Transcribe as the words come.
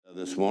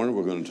This morning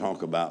we're going to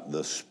talk about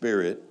the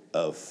spirit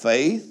of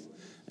faith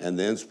and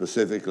then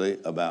specifically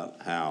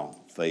about how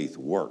faith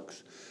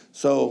works.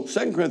 So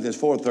 2 Corinthians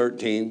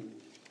 4:13,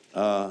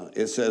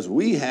 it says,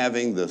 we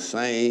having the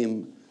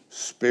same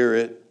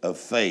spirit of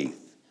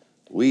faith.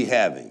 We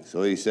having.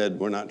 So he said,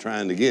 we're not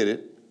trying to get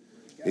it.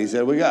 He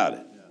said, we got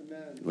it.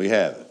 We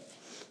have it.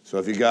 So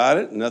if you got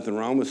it, nothing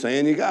wrong with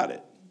saying you got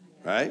it,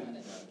 right?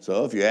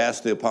 So if you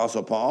ask the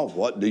Apostle Paul,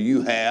 what do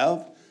you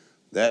have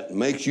that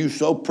makes you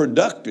so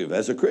productive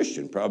as a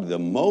Christian? Probably the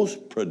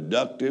most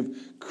productive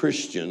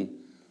Christian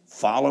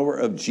follower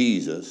of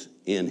Jesus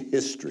in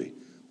history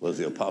was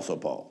the Apostle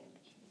Paul.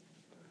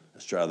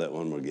 Let's try that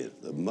one more again.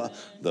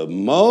 The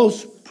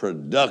most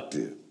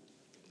productive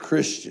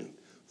Christian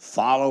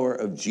follower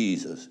of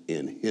Jesus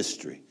in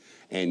history.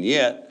 And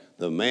yet,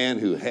 the man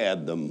who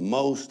had the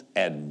most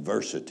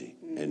adversity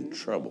and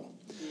trouble.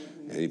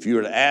 And if you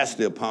were to ask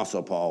the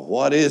Apostle Paul,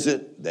 what is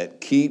it that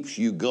keeps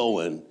you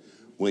going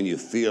when you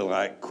feel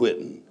like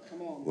quitting,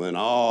 when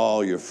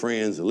all your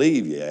friends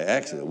leave you?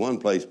 Actually, at one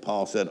place,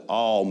 Paul said,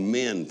 all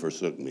men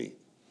forsook me.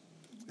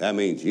 That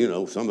means,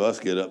 some of us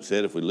get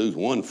upset if we lose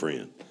one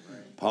friend.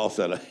 Paul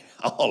said,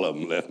 all of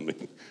them left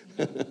me.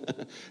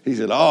 He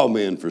said, all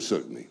men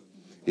forsook me.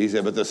 He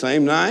said, but the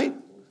same night,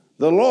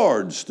 the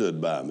Lord stood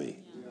by me.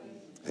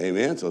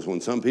 Amen. So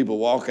when some people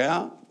walk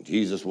out,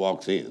 Jesus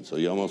walks in. So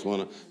you almost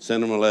want to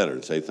send them a letter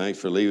and say, thanks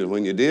for leaving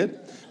when you did,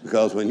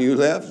 because when you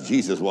left,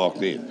 Jesus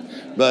walked in.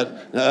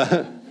 But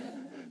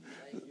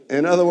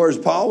in other words,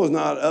 Paul was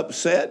not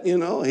upset,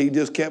 he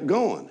just kept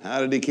going.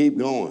 How did he keep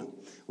going?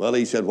 Well,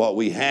 he said, what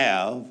we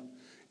have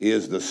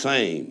is the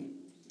same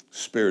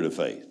spirit of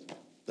faith.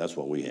 That's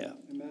what we have.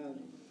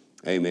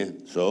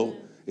 Amen. So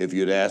if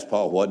you'd ask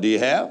Paul, what do you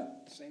have?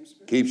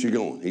 Keeps you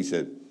going. He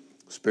said,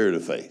 spirit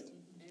of faith.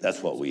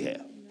 That's what we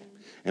have.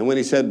 And when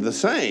he said the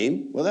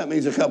same, well, that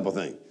means a couple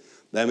things.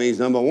 That means,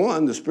 number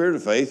one, the spirit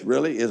of faith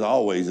really is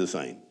always the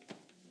same.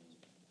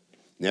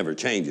 Never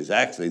changes.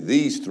 Actually,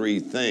 these three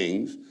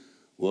things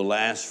will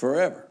last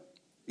forever.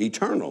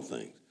 Eternal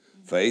things.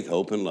 Faith,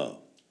 hope, and love.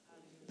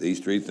 These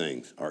three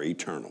things are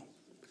eternal.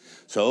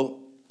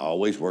 So,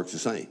 always works the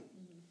same.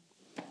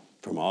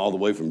 From all the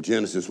way from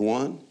Genesis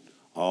 1,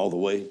 all the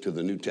way to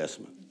the New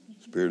Testament.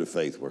 Spirit of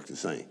faith works the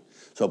same.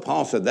 So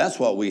Paul said that's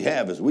what we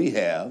have, is we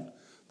have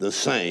the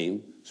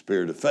same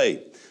spirit of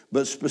faith.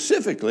 But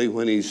specifically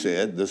when he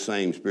said the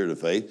same spirit of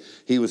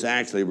faith, he was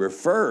actually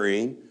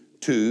referring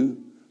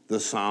to the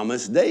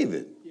psalmist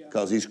David,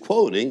 because he's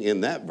quoting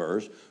in that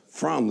verse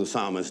from the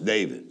psalmist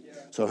David.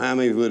 So how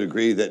many would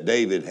agree that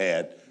David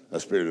had a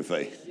spirit of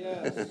faith?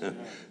 Yes.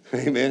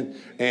 Amen.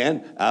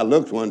 And I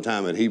looked one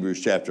time at Hebrews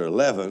chapter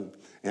 11,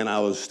 and I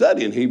was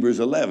studying Hebrews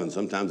 11.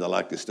 Sometimes I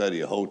like to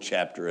study a whole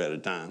chapter at a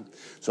time.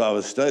 So I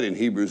was studying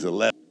Hebrews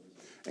 11,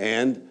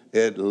 and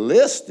it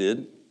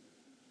listed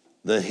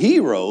the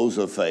heroes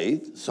of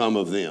faith, some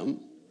of them,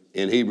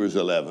 in Hebrews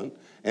 11.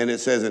 And it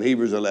says in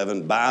Hebrews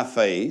 11, by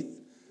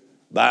faith,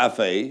 by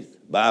faith,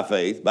 by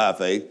faith, by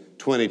faith,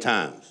 20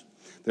 times.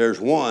 There's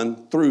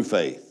one through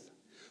faith.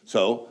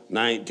 So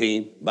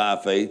 19 by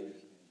faith,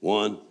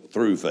 one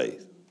through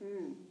faith.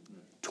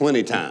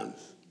 20 times.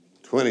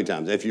 20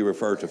 times. If you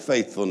refer to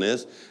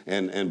faithfulness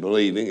and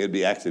believing,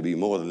 it'd actually be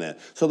more than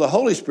that. So the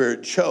Holy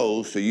Spirit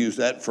chose to use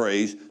that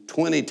phrase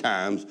 20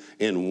 times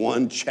in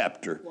one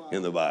chapter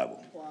in the Bible.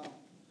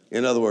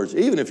 In other words,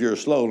 even if you're a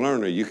slow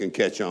learner, you can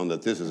catch on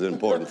that this is an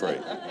important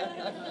phrase.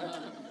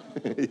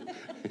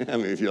 I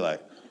mean, if you're like,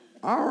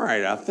 all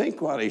right, I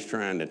think what he's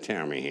trying to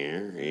tell me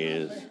here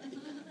is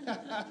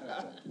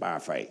by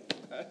faith.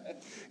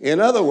 In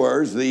other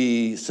words,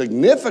 the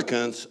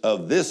significance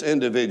of this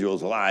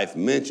individual's life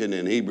mentioned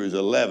in Hebrews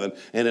 11,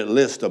 and it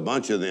lists a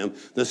bunch of them,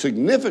 the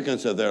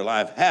significance of their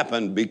life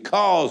happened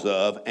because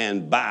of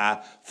and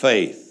by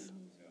faith.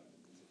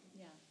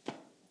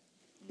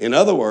 In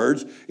other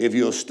words, if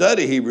you'll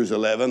study Hebrews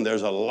 11,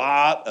 there's a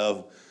lot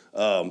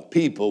of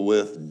people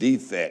with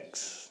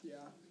defects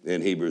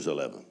in Hebrews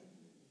 11.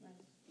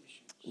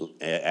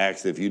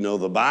 Actually, if you know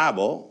the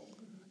Bible,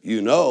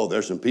 you know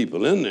there's some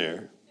people in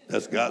there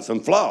that's got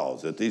some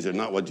flaws, that these are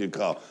not what you'd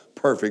call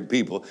perfect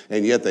people,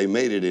 and yet they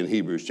made it in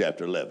Hebrews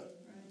chapter 11.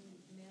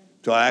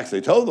 So I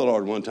actually told the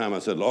Lord one time, I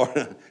said,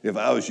 Lord, if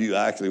I was you,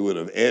 I actually would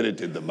have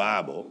edited the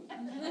Bible.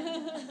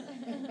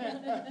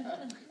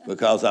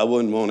 Because I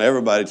wouldn't want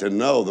everybody to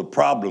know the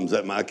problems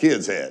that my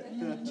kids had.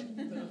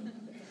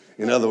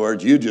 In other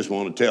words, you just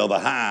want to tell the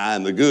high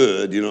and the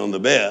good, and the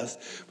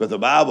best. But the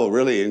Bible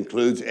really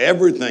includes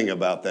everything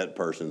about that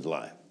person's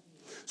life.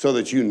 So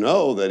that you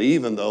know that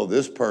even though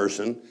this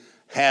person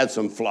had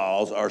some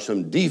flaws or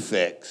some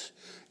defects,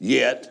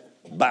 yet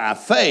by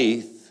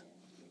faith,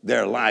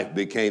 their life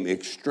became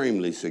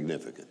extremely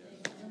significant.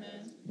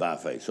 By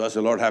faith. So I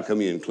said, Lord, how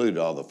come you included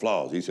all the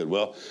flaws? He said,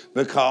 well,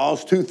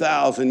 because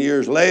 2,000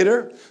 years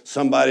later,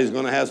 somebody's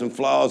going to have some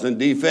flaws and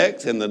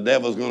defects, and the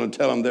devil's going to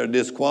tell them they're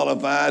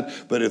disqualified.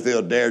 But if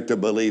they'll dare to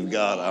believe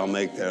God, I'll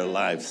make their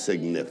life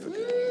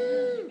significant.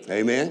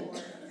 Amen.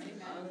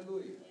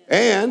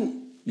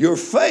 And your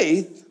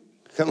faith,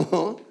 come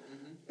on,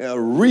 a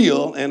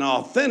real and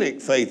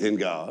authentic faith in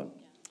God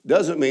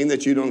doesn't mean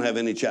that you don't have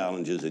any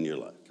challenges in your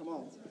life. Come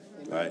on.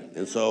 Right?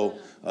 And so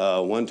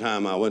one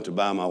time I went to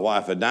buy my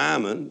wife a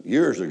diamond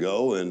years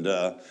ago, and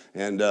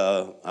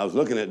I was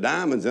looking at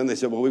diamonds, and they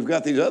said, well, we've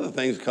got these other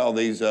things called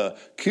these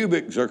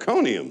cubic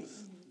zirconiums.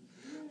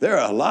 They're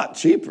a lot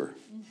cheaper.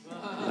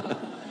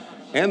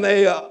 And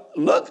they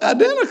look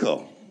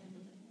identical,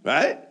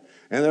 right?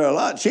 And they're a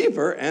lot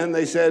cheaper, and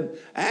they said,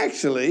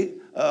 actually,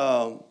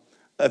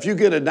 if you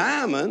get a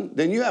diamond,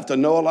 then you have to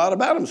know a lot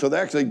about them. So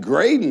they're actually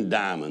grading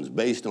diamonds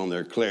based on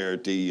their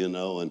clarity,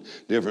 and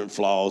different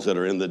flaws that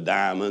are in the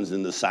diamonds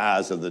and the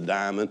size of the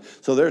diamond.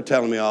 So they're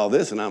telling me all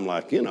this, and I'm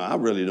like, I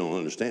really don't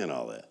understand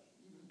all that.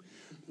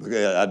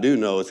 Because I do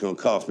know it's going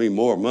to cost me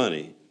more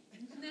money,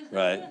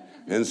 right?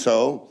 And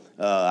so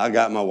I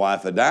got my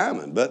wife a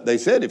diamond. But they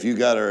said if you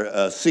got her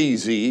a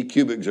CZ,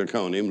 cubic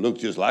zirconium,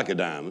 looks just like a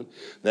diamond,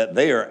 that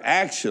they are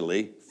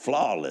actually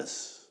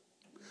flawless.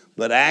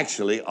 But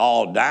actually,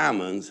 all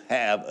diamonds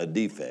have a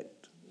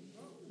defect.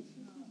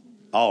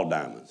 All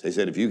diamonds. They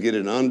said if you get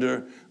it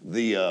under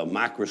the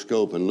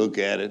microscope and look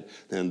at it,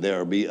 then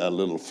there'll be a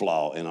little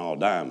flaw in all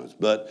diamonds.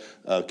 But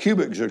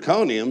cubic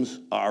zirconiums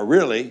are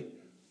really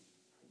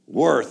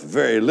worth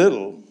very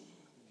little,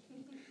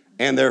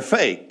 and they're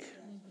fake.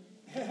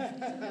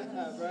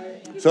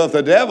 So if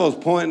the devil's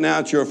pointing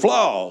out your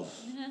flaws,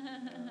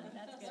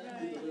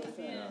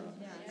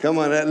 come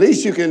on, at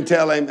least you can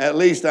tell him, at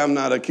least I'm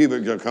not a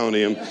cubic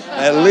zirconium.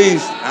 At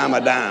least I'm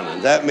a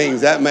diamond. That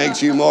means that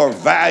makes you more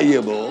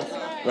valuable,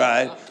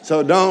 right?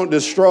 So don't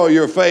destroy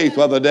your faith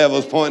while the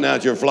devil's pointing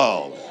out your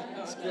flaws.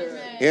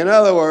 In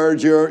other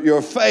words,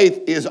 your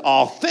faith is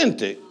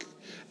authentic.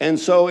 And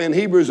so in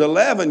Hebrews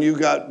 11, you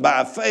got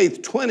by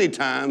faith 20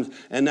 times.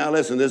 And now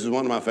listen, this is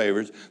one of my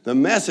favorites. The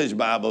Message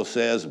Bible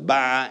says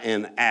by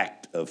an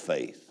act of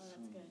faith.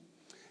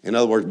 In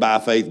other words, by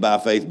faith, by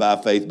faith, by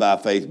faith, by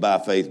faith, by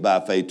faith, by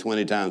faith,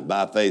 20 times,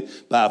 by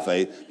faith, by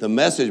faith. The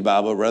Message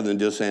Bible, rather than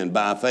just saying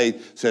by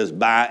faith, says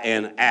by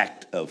an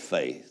act of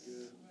faith.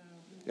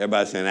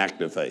 Everybody saying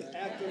act of faith.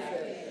 Act of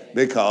faith.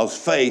 Because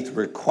faith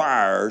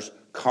requires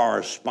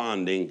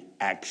corresponding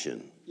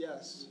action.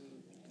 Yes.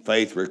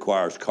 Faith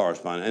requires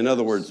corresponding. In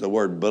other words, the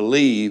word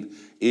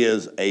believe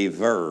is a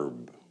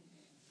verb.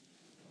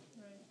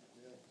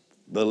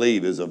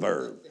 Believe is a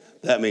verb.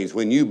 That means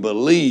when you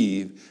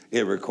believe,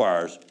 it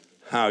requires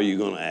how are you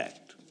going to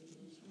act.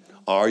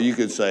 Or you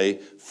could say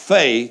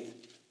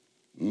faith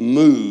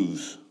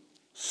moves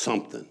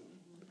something.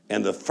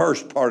 And the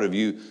first part of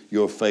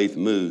your faith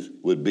moves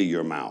would be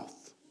your mouth.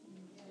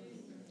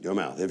 Your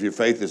mouth. If your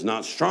faith is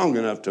not strong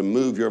enough to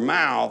move your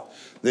mouth,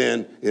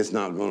 then it's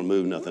not going to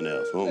move nothing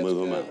else. It won't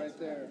move a mouth. Right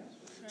there.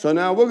 So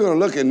now we're going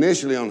to look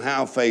initially on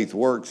how faith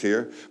works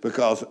here,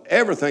 because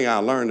everything I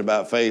learned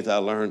about faith, I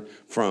learned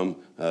from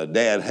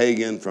Dad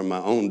Hagin, from my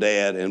own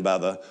dad, and by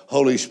the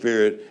Holy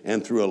Spirit,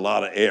 and through a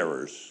lot of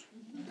errors.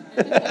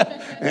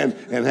 and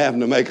having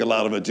to make a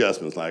lot of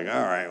adjustments. Like,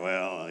 all right,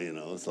 well,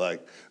 it's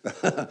like,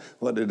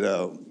 what did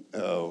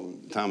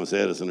Thomas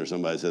Edison or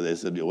somebody say? They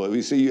said, well,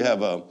 we see you have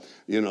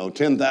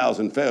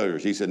 10,000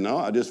 failures. He said, no,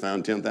 I just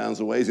found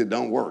 10,000 ways it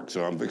don't work,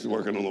 so I'm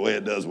working on the way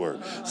it does work.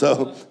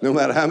 So no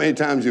matter how many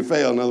times you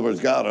fail, in other words,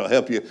 God will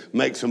help you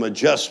make some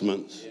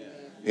adjustments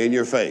in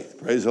your faith.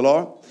 Praise the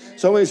Lord.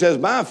 So when he says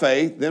by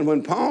faith, then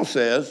when Paul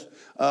says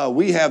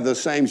we have the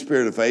same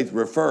spirit of faith,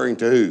 referring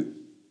to who?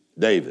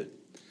 David.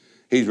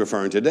 He's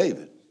referring to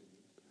David,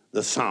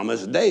 the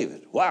psalmist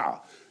David.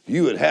 Wow.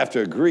 You would have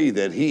to agree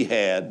that he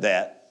had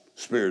that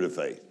spirit of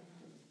faith.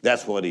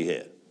 That's what he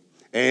had.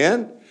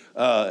 And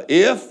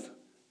if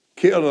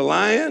killed a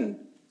lion,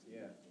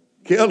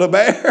 killed a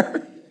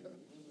bear,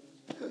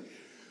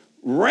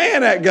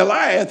 ran at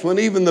Goliath when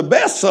even the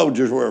best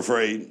soldiers were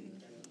afraid,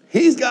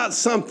 he's got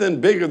something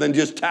bigger than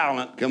just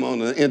talent, come on,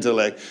 the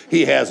intellect.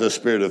 He has a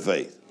spirit of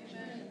faith.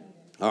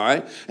 All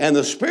right? And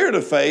the spirit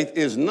of faith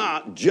is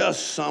not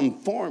just some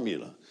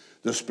formula.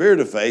 The spirit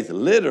of faith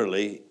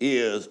literally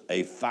is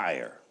a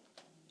fire.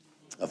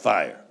 A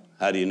fire.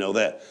 How do you know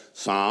that?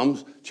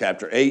 Psalms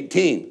chapter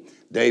 18.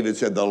 David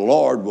said, the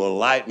Lord will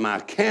light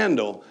my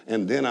candle,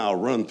 and then I'll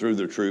run through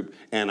the troop,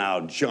 and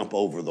I'll jump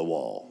over the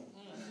wall.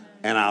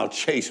 And I'll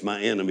chase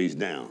my enemies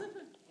down.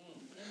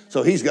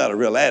 So he's got a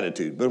real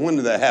attitude. But when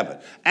did that happen?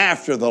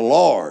 After the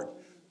Lord,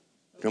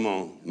 come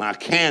on, my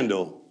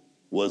candle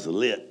was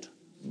lit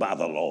by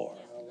the Lord.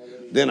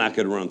 Then I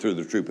could run through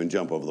the troop and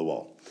jump over the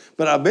wall.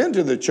 But I've been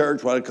to the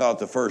church, what I call it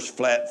the first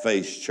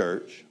flat-faced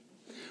church,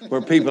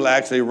 where people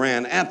actually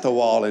ran at the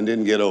wall and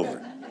didn't get over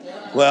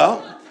it.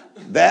 Well,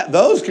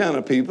 those kind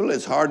of people,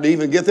 it's hard to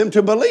even get them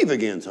to believe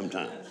again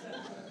sometimes.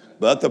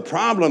 But the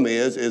problem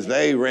is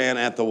they ran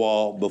at the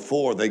wall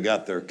before they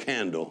got their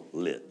candle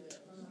lit.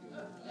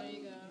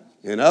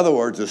 In other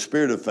words, the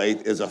spirit of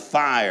faith is a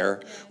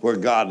fire where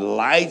God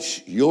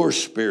lights your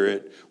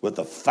spirit with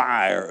the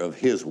fire of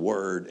his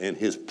word and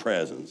his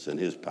presence and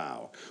his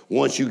power.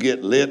 Once you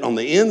get lit on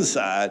the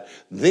inside,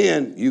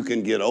 then you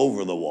can get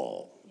over the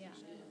wall.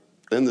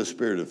 In the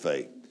spirit of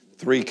faith.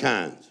 3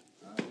 kinds.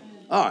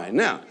 All right,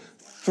 now,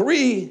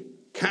 3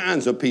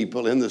 kinds of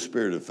people in the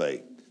spirit of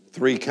faith.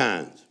 3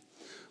 kinds.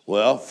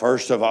 Well,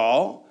 first of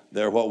all,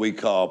 they're what we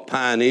call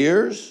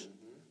pioneers,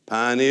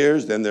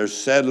 then there's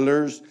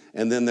settlers,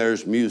 and then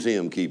there's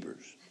museum keepers.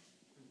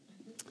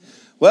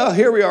 Well,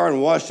 here we are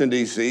in Washington,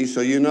 D.C.,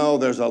 so you know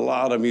there's a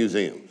lot of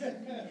museums.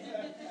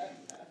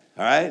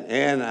 All right,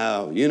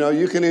 and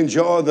you can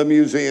enjoy the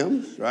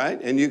museums, right?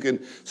 And you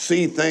can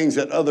see things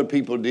that other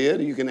people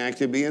did. You can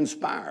actually be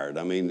inspired.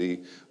 I mean, the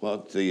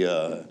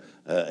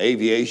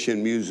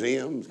aviation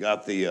museum's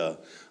got the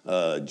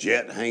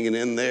jet hanging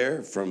in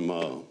there from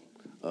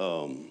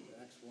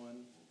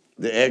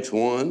the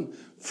X-1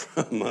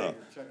 from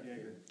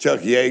Chuck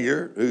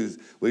Yeager,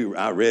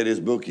 I read his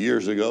book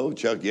years ago.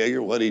 Chuck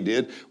Yeager, what he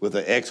did with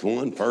the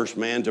X-1, first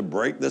man to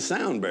break the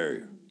sound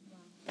barrier.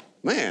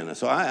 Man,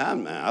 so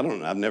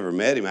I've never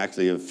met him.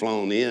 Actually, I've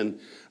flown in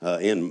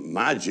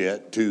my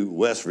jet to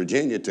West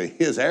Virginia to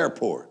his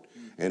airport.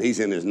 And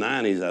he's in his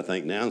 90s, I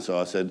think, now. And so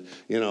I said,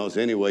 is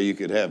there any way you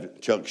could have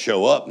Chuck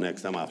show up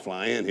next time I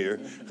fly in here?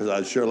 Because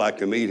I'd sure like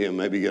to meet him,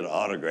 maybe get an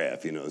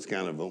autograph. It's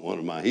kind of one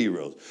of my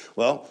heroes.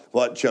 Well,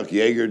 what Chuck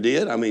Yeager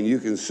did, I mean, you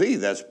can see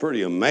that's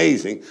pretty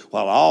amazing.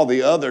 While all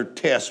the other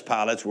test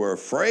pilots were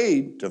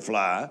afraid to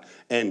fly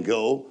and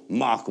go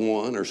Mach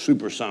 1 or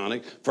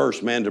supersonic,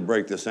 first man to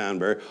break the sound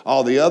barrier,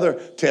 all the other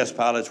test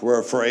pilots were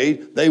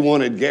afraid. They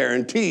wanted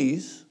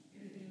guarantees.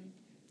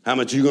 How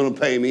much are you going to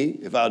pay me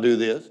if I'll do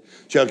this?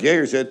 Chuck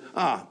Yeager said,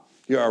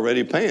 you're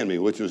already paying me,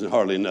 which was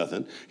hardly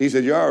nothing. He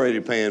said, you're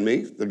already paying me,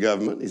 the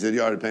government. He said,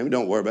 you're already paying me.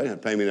 Don't worry about it. You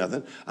don't pay me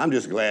nothing. I'm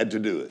just glad to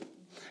do it.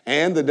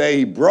 And the day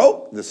he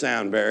broke the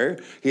sound barrier,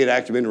 he had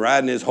actually been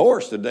riding his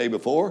horse the day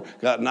before,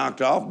 got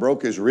knocked off,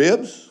 broke his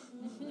ribs.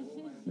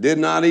 Did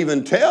not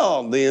even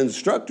tell the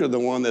instructor, the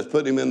one that's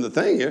put him in the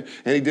thing here,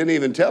 and he didn't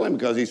even tell him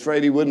because he's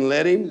afraid he wouldn't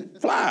let him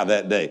fly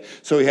that day.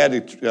 So he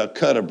had to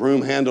cut a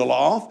broom handle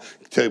off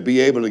to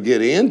be able to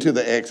get into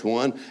the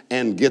X-1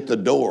 and get the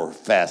door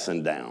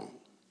fastened down.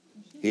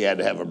 He had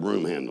to have a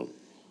broom handle.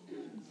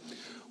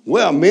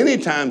 Well, many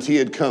times he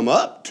had come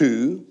up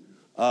to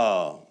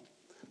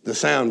the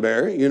sound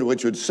barrier,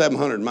 which was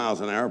 700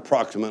 miles an hour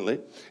approximately,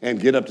 and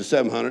get up to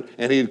 700,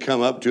 and he'd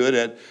come up to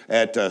it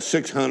at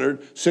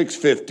 600,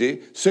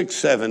 650,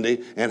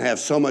 670, and have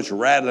so much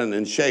rattling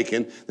and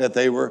shaking that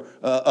they were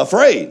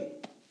afraid.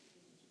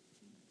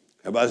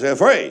 Everybody say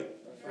afraid.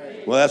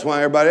 Well, that's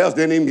why everybody else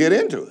didn't even get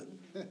into it.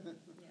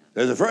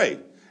 They're afraid.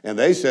 And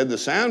they said the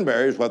sound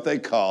barrier is what they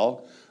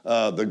call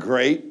the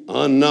great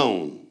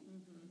unknown.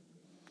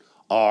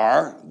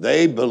 Or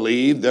they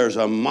believe there's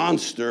a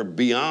monster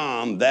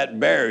beyond that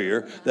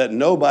barrier that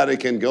nobody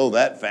can go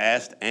that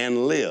fast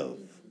and live.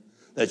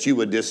 That you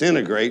would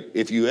disintegrate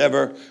if you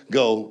ever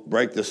go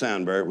break the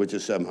sound barrier, which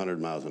is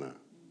 700 miles an hour.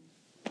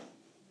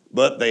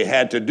 But they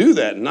had to do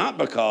that, not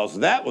because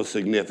that was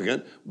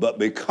significant, but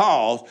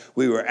because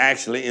we were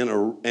actually in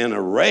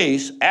a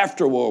race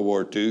after World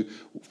War II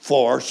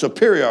for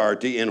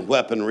superiority in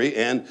weaponry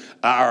and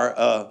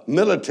our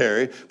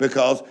military,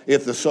 because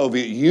if the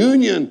Soviet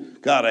Union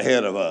got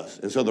ahead of us,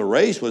 and so the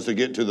race was to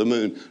get to the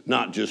moon,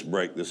 not just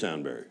break the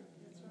sound barrier.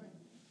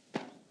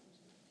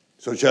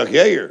 So Chuck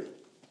Yeager,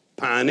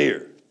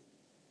 pioneer,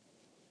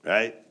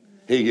 right?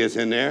 He gets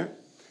in there,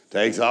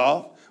 takes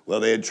off. Well,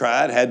 they had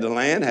tried, had to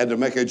land, had to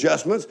make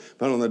adjustments.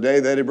 But on the day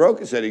that he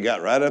broke it, said he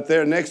got right up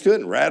there next to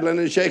it and rattling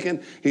and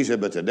shaking. He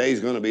said, but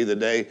today's going to be the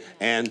day.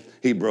 And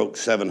he broke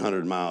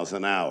 700 miles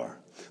an hour.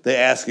 They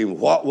asked him,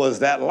 what was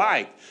that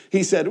like?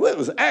 He said, well, it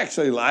was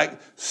actually like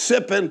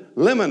sipping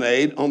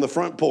lemonade on the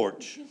front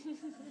porch.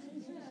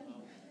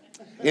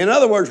 In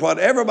other words, what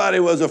everybody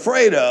was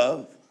afraid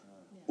of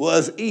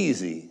was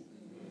easy.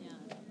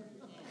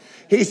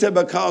 He said,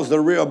 because the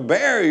real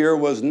barrier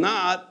was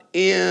not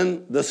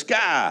in the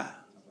sky.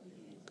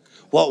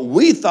 What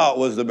we thought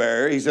was the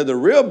barrier, he said the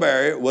real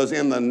barrier was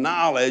in the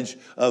knowledge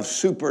of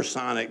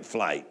supersonic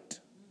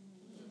flight.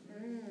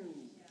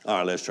 All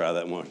right, let's try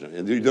that one more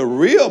time. The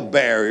real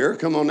barrier,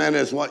 come on, that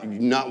is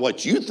not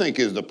what you think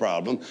is the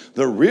problem.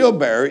 The real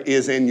barrier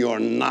is in your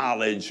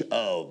knowledge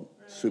of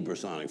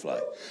supersonic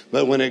flight.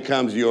 But when it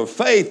comes to your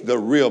faith, the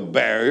real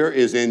barrier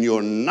is in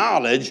your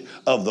knowledge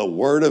of the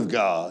Word of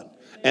God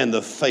and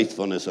the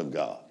faithfulness of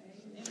God.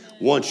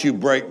 Once you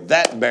break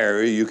that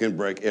barrier, you can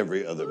break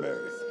every other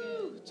barrier.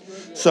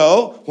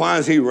 So why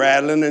is he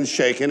rattling and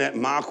shaking at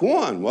Mach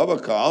 1? Well,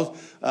 because,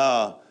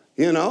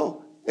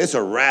 it's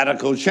a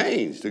radical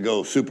change to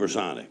go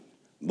supersonic.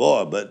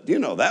 Boy, but,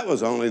 that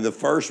was only the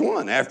first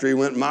one. After he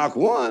went Mach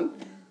 1,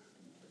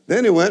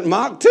 then he went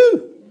Mach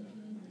 2.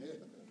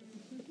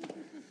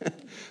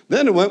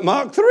 Then he went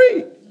Mach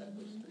 3.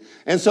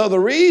 And so the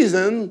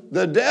reason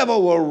the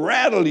devil will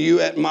rattle you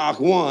at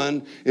Mach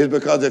 1 is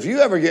because if you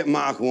ever get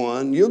Mach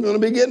 1, you're going to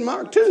be getting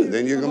Mach 2.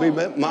 Then you're going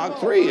to be Mach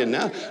 3. And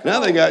now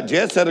they got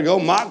jets that'll go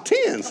Mach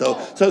 10. So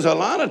there's a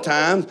lot of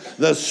times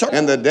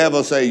the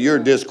devil say, you're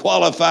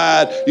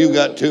disqualified. You've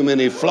got too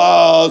many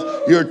flaws.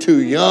 You're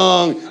too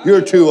young.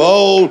 You're too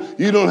old.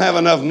 You don't have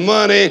enough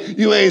money.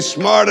 You ain't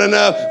smart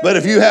enough. But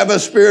if you have a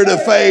spirit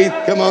of faith,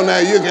 come on now,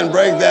 you can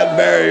break that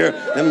barrier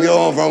and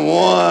go on from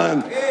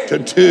 1 to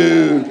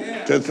 2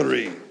 to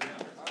 3.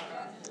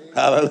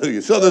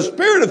 Hallelujah. So the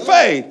spirit of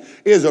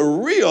faith is a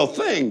real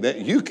thing that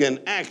you can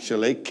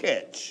actually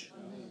catch.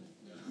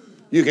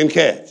 You can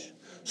catch.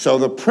 So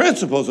the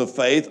principles of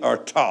faith are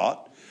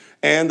taught,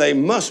 and they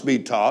must be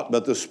taught,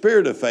 but the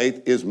spirit of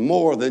faith is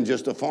more than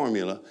just a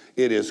formula.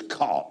 It is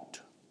caught.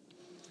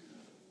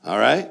 All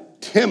right?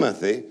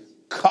 Timothy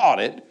caught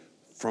it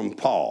from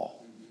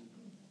Paul.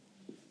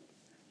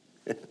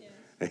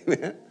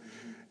 Amen.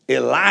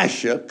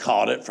 Elisha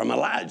caught it from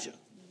Elijah.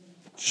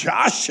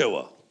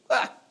 Joshua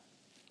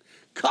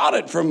caught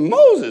it from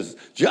Moses.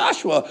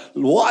 Joshua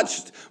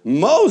watched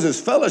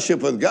Moses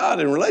fellowship with God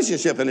in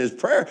relationship in his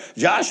prayer.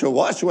 Joshua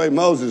watched the way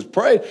Moses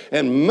prayed,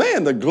 and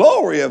man, the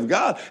glory of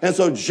God. And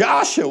so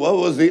Joshua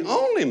was the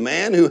only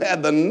man who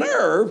had the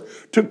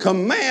nerve to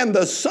command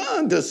the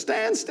sun to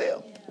stand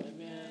still.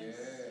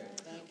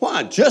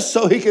 Why? Just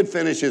so he could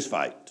finish his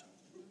fight.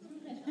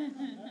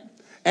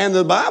 And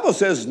the Bible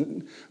says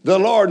the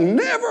Lord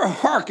never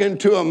hearkened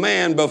to a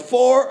man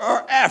before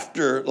or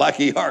after like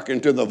he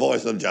hearkened to the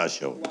voice of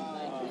Joshua.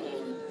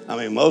 I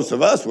mean, most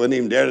of us wouldn't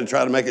even dare to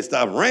try to make it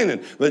stop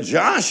raining. But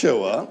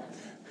Joshua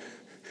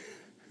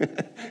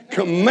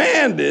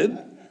commanded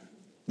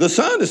the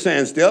sun to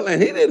stand still, and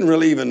he didn't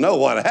really even know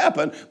what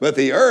happened, but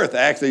the earth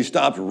actually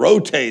stopped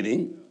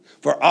rotating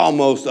for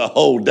almost a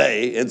whole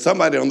day, and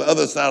somebody on the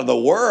other side of the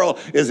world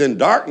is in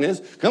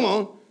darkness. Come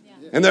on.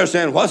 And they're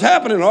saying, what's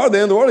happening? Or the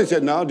end of the world. He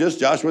said, no, just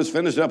Joshua's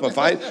finished up a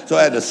fight, so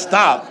I had to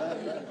stop.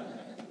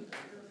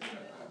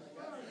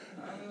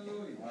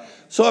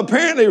 So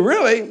apparently,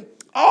 really,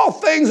 all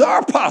things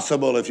are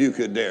possible if you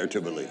could dare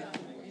to believe.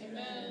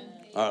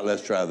 All right,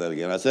 let's try that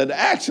again. I said,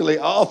 actually,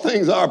 all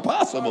things are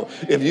possible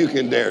if you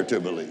can dare to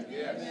believe.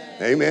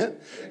 Amen.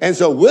 And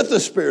so with the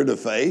spirit of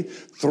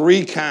faith,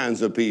 3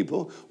 kinds of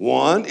people.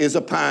 1 is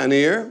a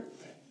pioneer.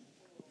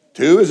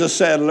 2 is a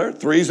settler.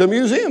 3 is a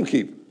museum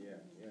keeper.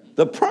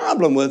 The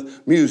problem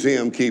with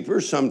museum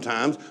keepers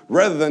sometimes,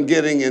 rather than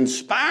getting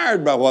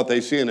inspired by what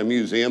they see in a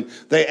museum,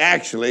 they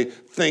actually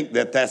think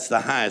that that's the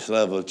highest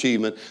level of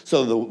achievement.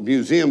 So the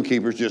museum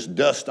keepers just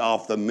dust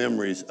off the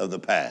memories of the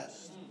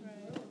past.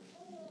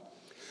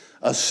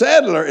 A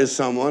settler is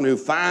someone who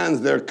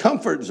finds their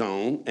comfort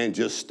zone and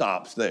just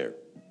stops there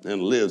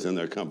and lives in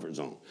their comfort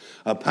zone.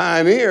 A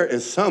pioneer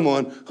is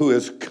someone who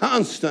is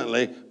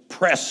constantly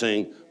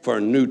pressing for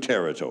new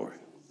territory.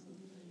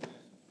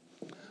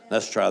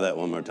 Let's try that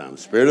one more time.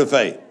 Spirit of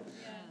faith.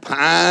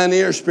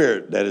 Pioneer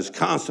spirit that is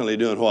constantly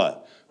doing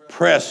what?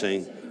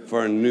 Pressing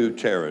for new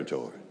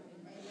territory.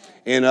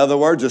 In other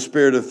words, the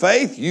spirit of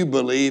faith, you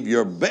believe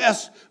your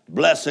best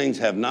blessings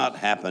have not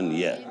happened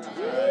yet.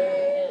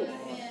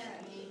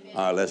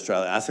 All right, let's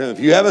try that. I said,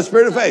 if you have a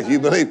spirit of faith, you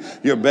believe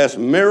your best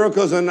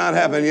miracles have not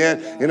happened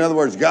yet. In other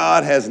words,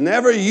 God has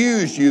never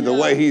used you the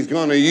way he's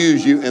going to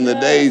use you in the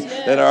days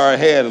that are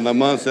ahead and the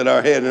months that are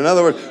ahead. In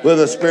other words, with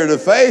a spirit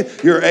of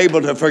faith, you're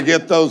able to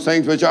forget those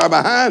things which are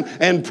behind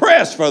and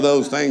press for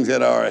those things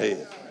that are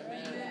ahead.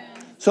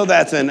 So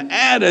that's an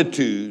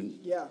attitude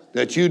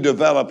that you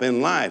develop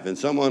in life. And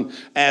someone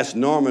asked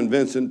Norman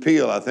Vincent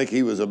Peale, I think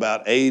he was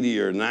about 80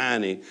 or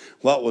 90,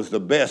 what was the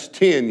best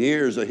 10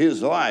 years of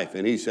his life?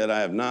 And he said,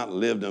 I have not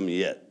lived them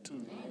yet.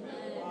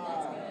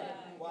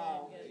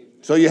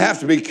 So you have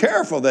to be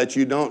careful that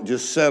you don't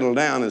just settle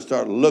down and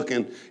start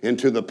looking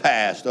into the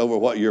past over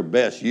what your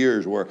best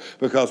years were.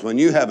 Because when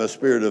you have a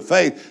spirit of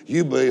faith,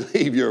 you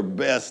believe your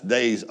best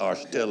days are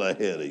still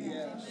ahead of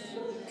you.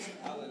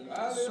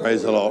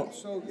 Praise the Lord.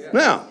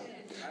 Now,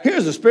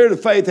 here's the spirit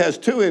of faith has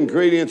 2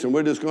 ingredients, and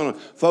we're just going to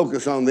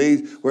focus on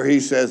these, where he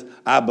says,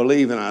 I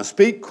believe and I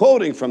speak,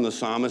 quoting from the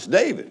psalmist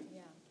David.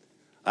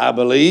 I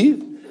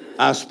believe,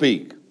 I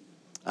speak.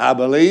 I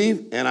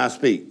believe and I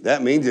speak.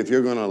 That means if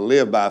you're going to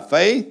live by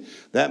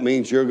faith, that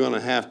means you're going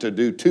to have to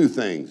do 2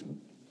 things.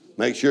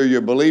 Make sure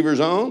your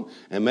believer's on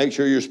and make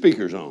sure your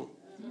speaker's on.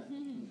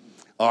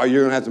 Or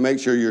you're going to have to make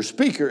sure your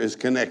speaker is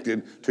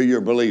connected to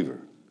your believer.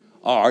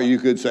 Or you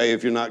could say,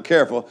 if you're not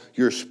careful,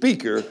 your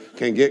speaker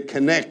can get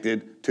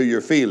connected to your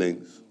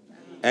feelings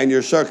and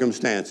your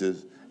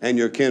circumstances and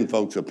your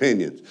kinfolk's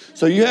opinions.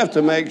 So you have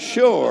to make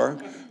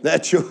sure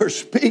that your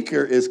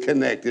speaker is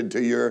connected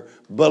to your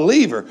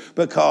believer,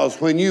 because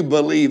when you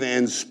believe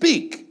and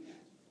speak,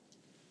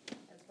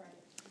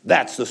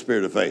 that's the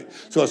spirit of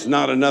faith. So it's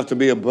not enough to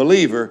be a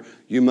believer,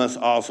 you must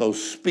also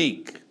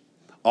speak.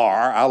 Or,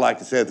 I like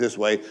to say it this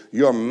way,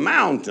 your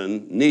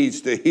mountain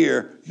needs to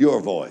hear your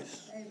voice.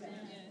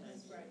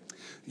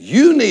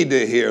 You need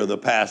to hear the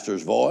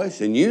pastor's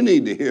voice, and you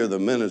need to hear the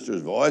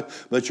minister's voice,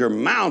 but your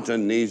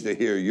mountain needs to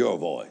hear your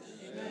voice.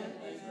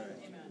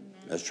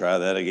 Let's try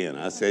that again.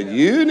 I said,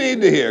 you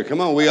need to hear.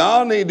 Come on, we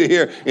all need to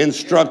hear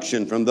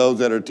instruction from those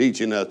that are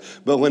teaching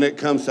us. But when it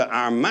comes to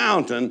our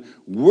mountain,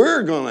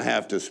 we're going to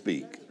have to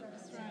speak.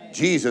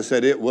 Jesus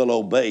said it will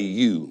obey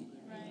you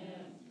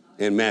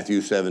in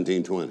Matthew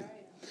 17:20.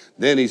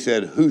 Then he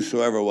said,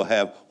 whosoever will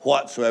have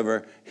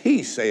whatsoever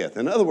he saith.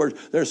 In other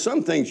words, there's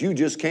some things you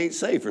just can't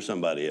say for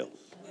somebody else.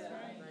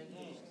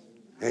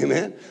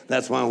 Amen.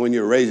 That's why when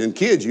you're raising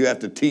kids, you have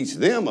to teach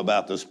them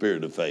about the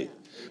spirit of faith.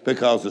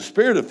 Because the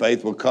spirit of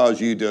faith will cause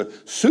you to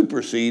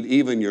supersede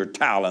even your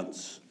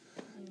talents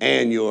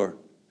and your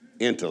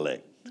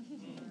intellect.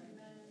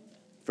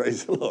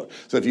 Praise the Lord.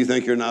 So if you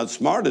think you're not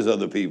smart as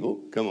other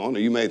people, come on, or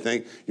you may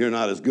think you're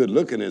not as good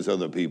looking as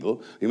other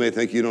people. You may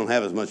think you don't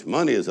have as much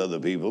money as other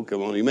people.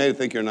 Come on, you may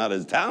think you're not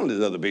as talented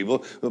as other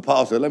people. But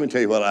Paul said, let me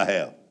tell you what I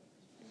have.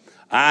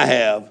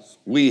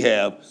 We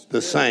have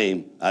the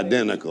same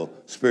identical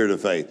spirit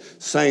of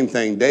faith. Same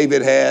thing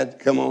David had,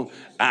 come on,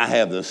 I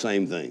have the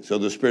same thing. So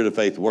the spirit of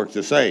faith works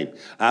the same.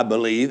 I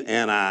believe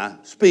and I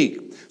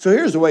speak. So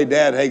here's the way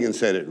Dad Hagen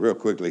said it real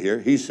quickly here.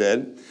 He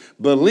said,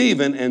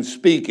 believing and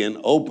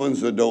speaking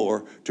opens the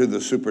door to the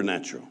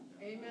supernatural.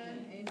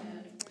 Amen.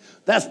 Amen.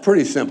 That's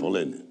pretty simple,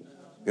 isn't it?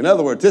 In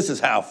other words, this is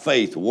how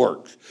faith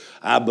works.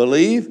 I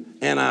believe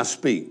and I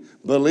speak.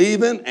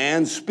 Believing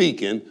and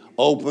speaking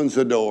opens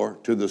the door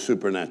to the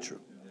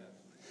supernatural.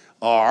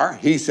 Or,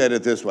 he said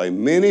it this way,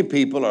 many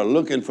people are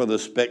looking for the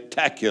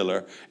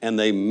spectacular and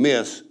they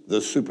miss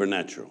the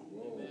supernatural.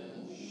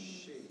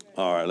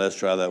 All right, let's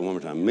try that one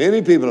more time.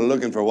 Many people are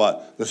looking for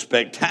what? The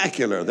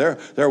spectacular.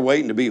 They're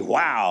waiting to be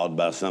wowed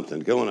by something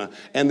going on,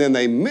 and then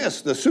they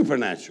miss the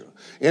supernatural.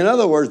 In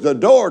other words, the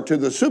door to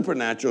the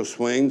supernatural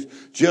swings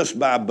just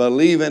by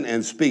believing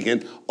and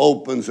speaking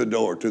opens the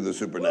door to the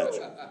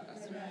supernatural.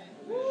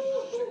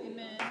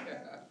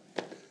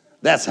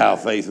 That's how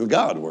faith with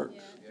God works.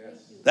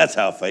 That's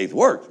how faith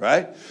works,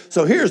 right?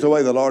 So here's the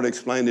way the Lord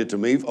explained it to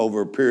me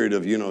over a period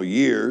of,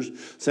 years.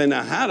 Saying,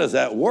 now, how does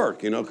that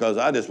work? Because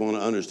I just want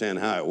to understand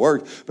how it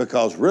works.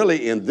 Because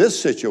really, in this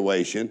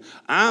situation,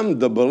 I'm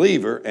the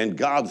believer and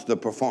God's the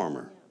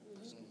performer.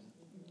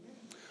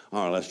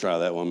 All right, let's try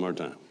that one more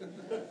time.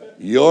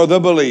 You're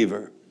the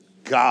believer.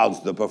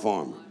 God's the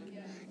performer.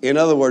 In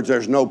other words,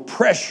 there's no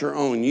pressure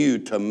on you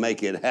to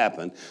make it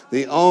happen.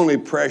 The only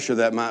pressure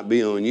that might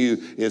be on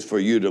you is for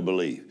you to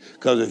believe.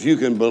 Because if you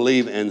can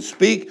believe and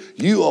speak,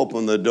 you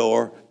open the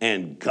door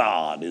and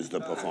God is the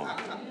performer.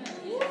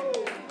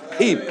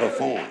 He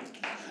performs.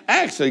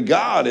 Actually,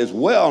 God is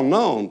well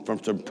known for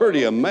some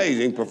pretty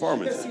amazing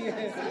performances.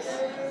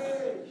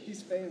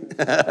 He's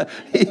famous.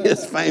 He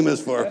is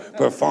famous for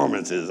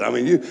performances. I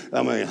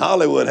mean,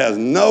 Hollywood has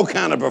no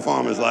kind of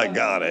performance like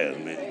God has,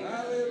 man.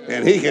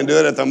 And he can do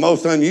it at the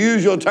most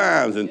unusual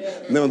times. And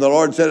then the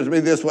Lord said it to me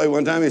this way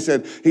one time. He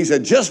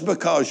said, just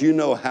because you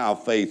know how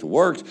faith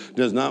works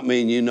does not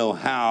mean you know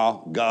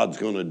how God's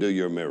going to do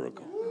your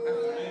miracle.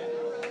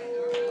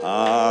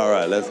 All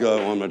right, let's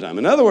go one more time.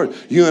 In other words,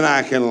 you and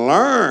I can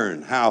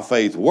learn how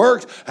faith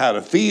works, how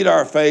to feed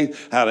our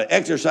faith, how to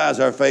exercise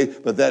our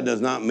faith, but that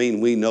does not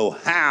mean we know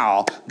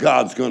how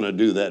God's going to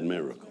do that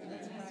miracle.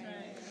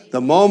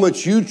 The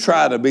moment you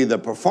try to be the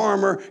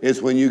performer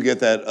is when you get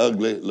that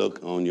ugly look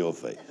on your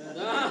face.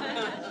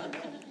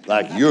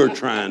 Like you're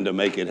trying to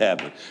make it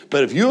happen.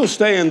 But if you'll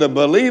stay in the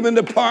believing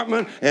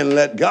department and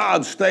let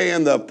God stay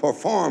in the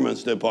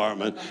performance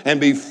department and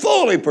be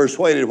fully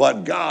persuaded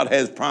what God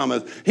has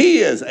promised, he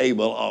is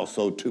able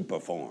also to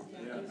perform.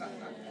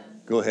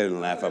 Go ahead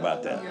and laugh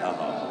about that.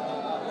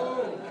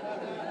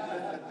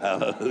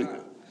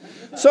 Hallelujah.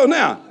 So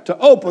now, to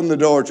open the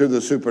door to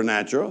the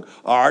supernatural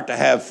or to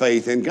have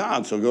faith in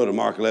God. So go to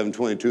Mark 11,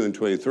 22 and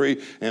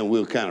 23, and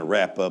we'll kind of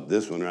wrap up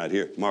this one right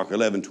here. Mark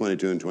 11,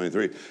 22 and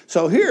 23.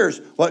 So here's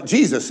what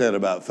Jesus said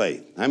about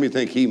faith. How many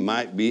think he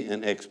might be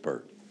an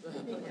expert?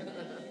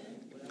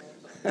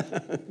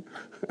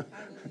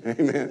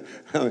 Amen.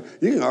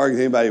 You can argue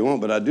with anybody you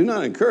want, but I do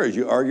not encourage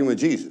you arguing with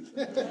Jesus.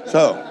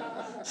 So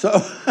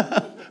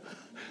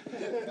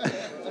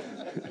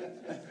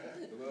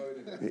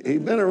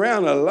he's been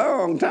around a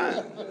long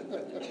time.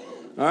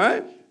 All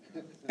right?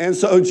 And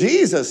so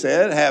Jesus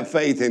said, have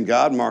faith in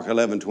God, Mark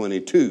 11,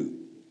 22.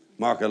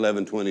 Mark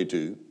 11,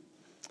 22.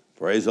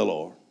 Praise the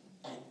Lord.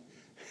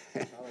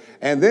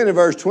 And then in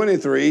verse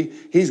 23,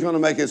 he's going to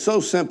make it so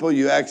simple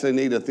you actually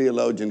need a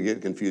theologian to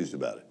get confused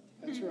about it.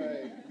 That's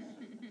right.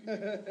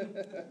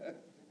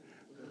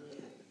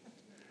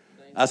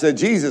 I said,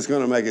 Jesus is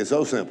going to make it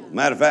so simple.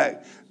 Matter of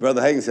fact,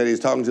 Brother Hankins said he was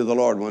talking to the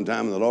Lord one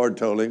time, and the Lord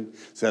told him,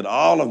 said,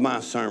 all of my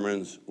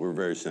sermons were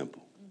very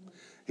simple.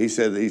 He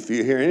said, if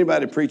you hear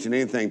anybody preaching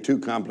anything too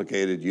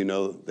complicated, you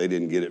know they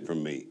didn't get it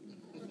from me.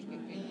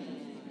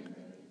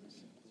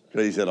 So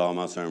he said, all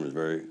my sermons are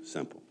very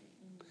simple.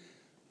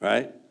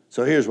 Right?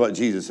 So here's what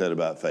Jesus said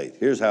about faith.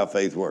 Here's how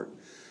faith works.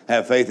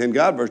 Have faith in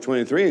God, verse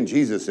 23, and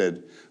Jesus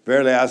said,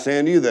 verily I say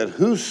unto you that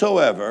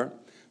whosoever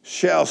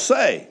shall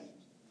say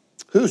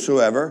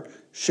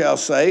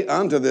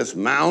unto this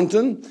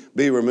mountain,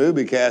 be removed,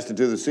 be cast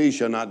into the sea,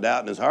 shall not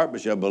doubt in his heart,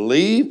 but shall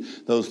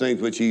believe those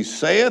things which he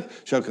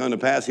saith shall come to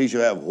pass. He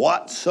shall have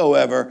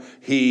whatsoever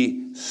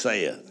he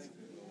saith.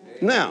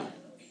 Now,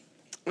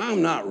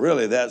 I'm not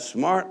really that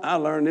smart. I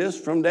learned this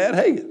from Dad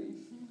Hagen.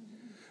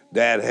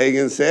 Dad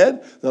Hagen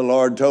said, the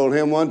Lord told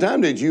him one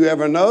time, did you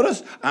ever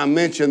notice I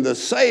mentioned the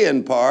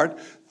saying part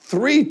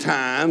 3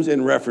 times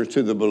in reference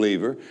to the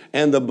believer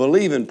and the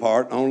believing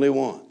part only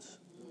once?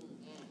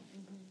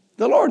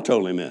 The Lord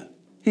told him that.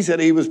 He said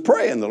he was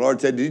praying. The Lord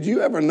said, did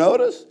you ever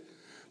notice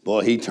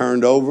Boy, he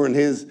turned over in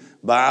his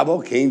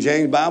Bible, King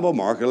James Bible,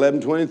 Mark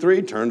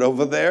 11:23, turned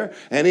over there,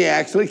 and he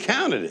actually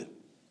counted it.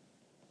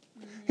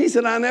 He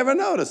said, I never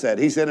noticed that.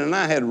 He said, and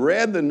I had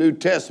read the New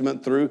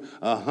Testament through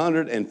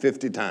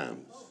 150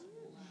 times.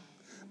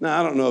 Now,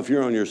 I don't know if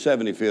you're on your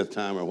 75th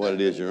time or what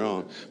it is you're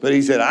on, but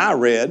he said,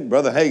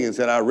 Brother Hankins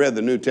said, I read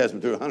the New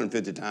Testament through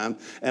 150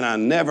 times, and I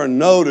never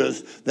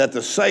noticed that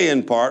the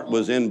saying part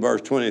was in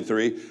verse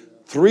 23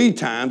 3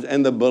 times,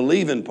 and the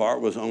believing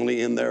part was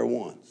only in there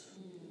once.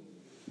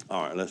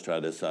 All right, let's try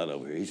this side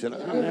over here. He said,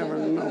 I never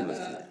noticed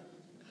that.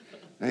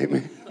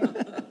 Amen.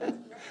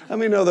 How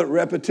many know that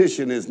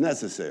repetition is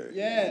necessary?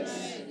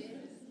 Yes.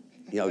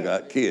 Y'all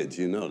got kids,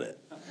 you know that.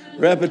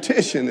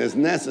 Repetition is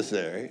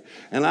necessary.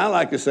 And I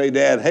like to say,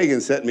 Dad Hagen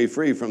set me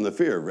free from the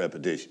fear of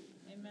repetition.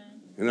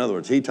 Amen. In other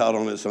words, he taught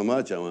on it so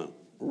much, I went,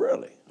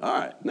 really? All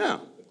right.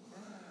 Now,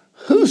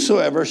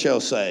 whosoever shall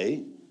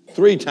say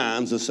 3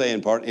 times the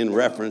saying part in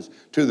reference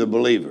to the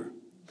believer.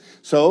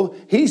 So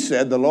he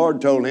said, the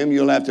Lord told him,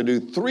 you'll have to do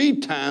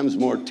 3 times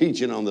more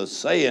teaching on the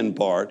saying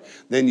part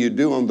than you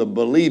do on the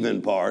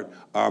believing part,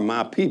 or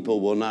my people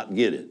will not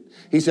get it.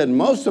 He said,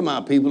 most of my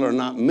people are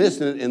not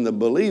missing it in the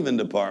believing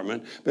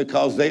department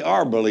because they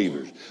are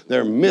believers.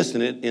 They're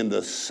missing it in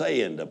the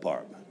saying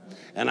department.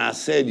 And I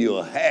said,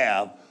 you'll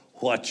have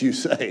what you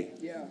say.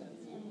 Yeah.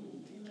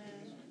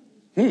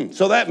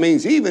 So that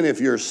means even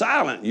if you're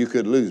silent, you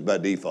could lose by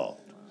default.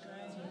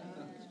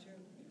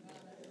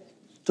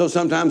 So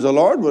sometimes the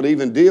Lord will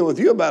even deal with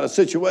you about a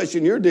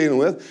situation you're dealing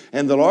with,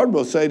 and the Lord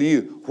will say to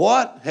you,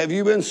 what have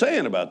you been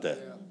saying about that?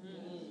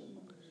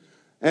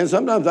 And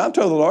sometimes I've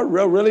told the Lord,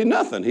 really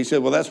nothing. He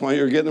said, well, that's why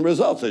you're getting the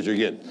results that you're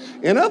getting.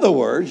 In other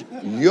words,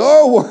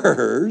 your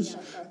words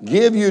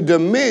give you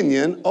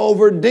dominion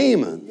over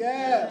demons.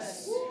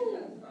 Yes.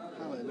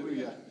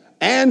 Hallelujah.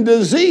 And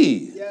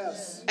disease.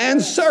 Yes.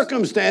 And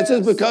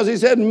circumstances, because he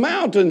said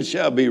mountains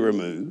shall be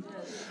removed.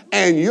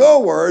 And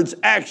your words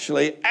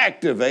actually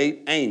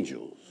activate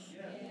angels.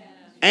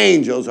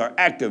 Angels are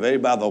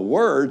activated by the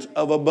words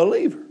of a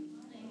believer.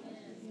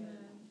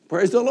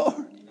 Praise the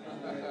Lord.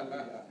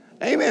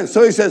 Amen.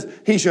 So he says,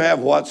 he shall have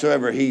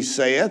whatsoever he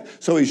saith.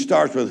 So he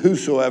starts with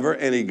whosoever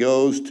and he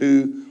goes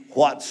to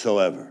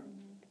whatsoever.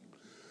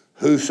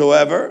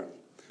 Whosoever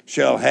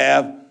shall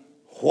have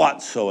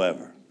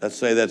whatsoever. Let's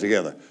say that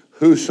together.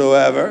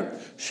 Whosoever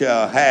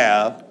shall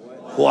have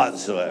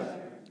whatsoever.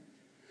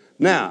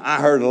 Now,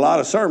 I heard a lot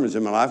of sermons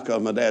in my life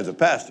because my dad's a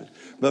pastor.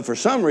 But for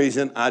some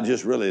reason, I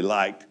just really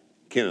liked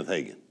Kenneth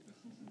Hagin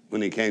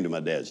when he came to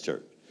my dad's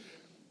church.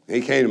 He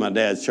came to my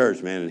dad's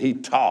church, man, and he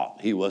taught.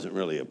 He wasn't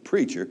really a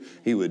preacher.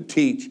 He would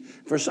teach.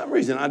 For some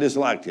reason, I just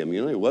liked him.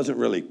 You know, he wasn't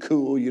really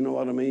cool, you know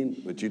what I mean?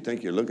 But you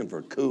think you're looking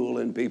for cool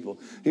in people.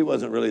 He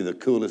wasn't really the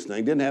coolest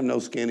thing. Didn't have no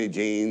skinny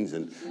jeans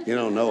and, you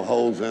know, no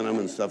holes in them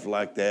and stuff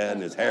like that.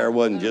 And his hair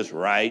wasn't just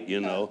right, you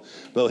know.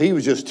 But he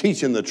was just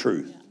teaching the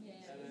truth.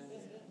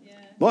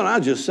 Boy, I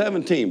was just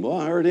 17. Boy,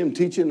 I heard him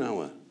teaching, and I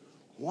went,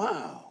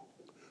 wow,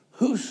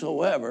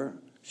 whosoever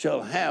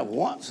shall have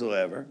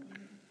whatsoever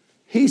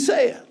he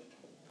saith.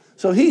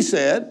 So he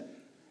said,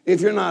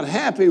 if you're not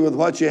happy with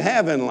what you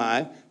have in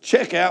life,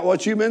 check out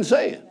what you've been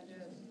saying.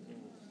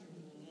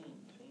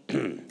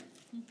 Well,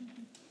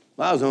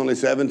 I was only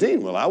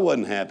 17. Well, I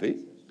wasn't happy.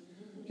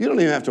 You don't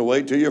even have to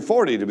wait till you're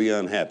 40 to be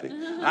unhappy.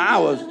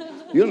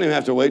 You don't even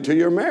have to wait till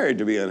you're married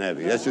to be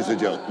unhappy. That's just a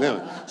joke.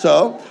 Anyway,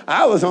 so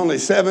I was only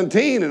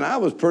 17, and I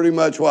was pretty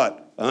much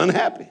what?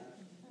 Unhappy.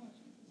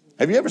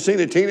 Have you ever seen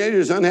a teenager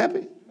that's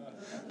unhappy?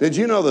 Did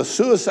you know the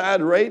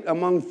suicide rate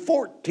among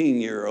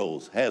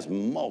 14-year-olds has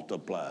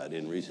multiplied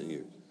in recent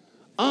years?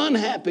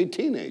 Unhappy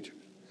teenagers.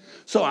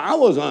 So I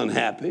was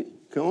unhappy,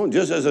 come on,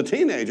 just as a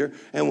teenager.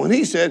 And when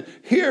he said,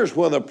 here's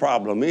where the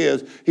problem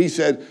is, he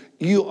said,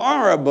 you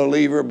are a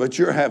believer, but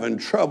you're having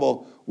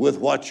trouble with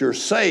what you're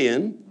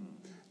saying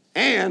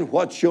and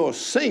what you're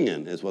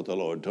singing, is what the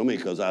Lord told me,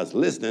 because I was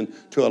listening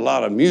to a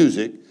lot of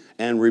music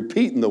and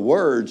repeating the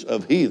words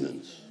of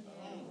heathens.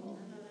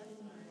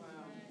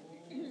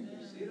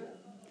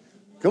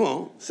 Come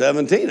on,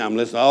 17, I'm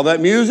listening to all that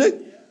music.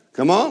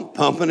 Come on,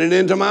 pumping it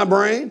into my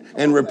brain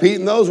and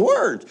repeating those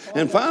words.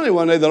 And finally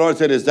one day the Lord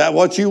said, is that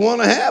what you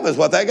want to have, is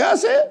what that guy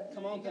said?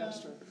 Come on,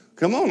 Pastor.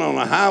 Come on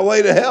a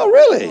highway to hell,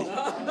 really?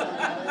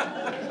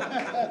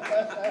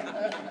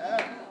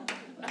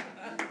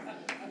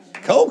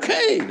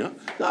 Cocaine. All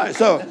right,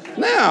 so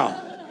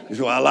now, he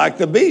said, well, I like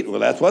the beat. Well,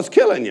 that's what's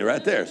killing you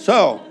right there.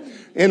 So,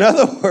 in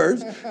other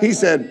words, he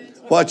said,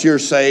 what you're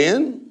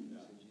saying,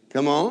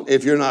 come on,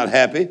 if you're not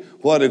happy,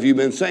 what have you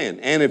been saying?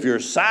 And if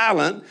you're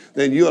silent,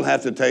 then you'll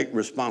have to take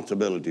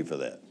responsibility for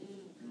that.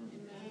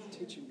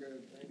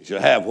 You shall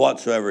have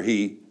whatsoever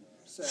he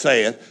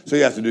saith. So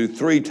you have to do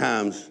 3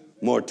 times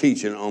more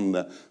teaching on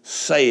the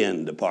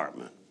saying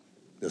department.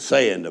 The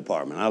saying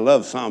department. I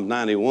love Psalm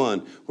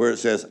 91 where it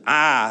says,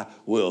 I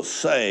will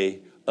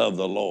say of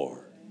the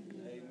Lord.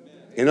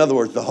 In other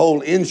words, the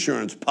whole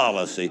insurance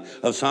policy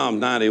of Psalm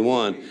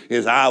 91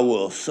 is I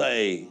will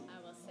say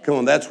Come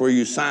on, that's where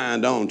you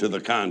signed on to the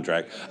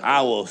contract.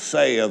 I will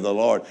say of the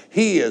Lord,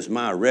 he is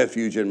my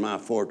refuge and my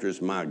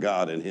fortress, my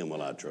God, in him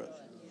will I trust.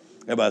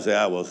 Everybody say,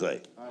 I will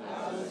say.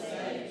 I will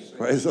say.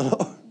 Praise the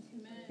Lord.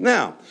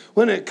 Now,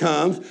 when it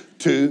comes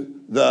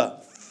to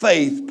the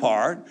faith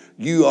part,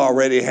 you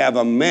already have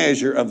a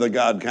measure of the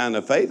God kind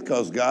of faith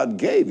because God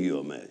gave you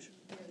a measure.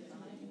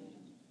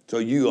 So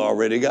you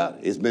already got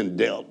it. It's been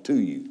dealt to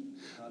you.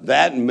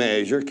 That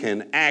measure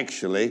can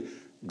actually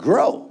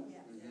grow.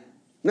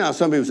 Now,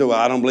 some people say, well,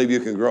 I don't believe you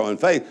can grow in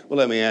faith. Well,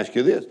 let me ask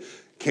you this.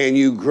 Can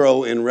you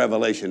grow in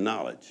revelation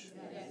knowledge?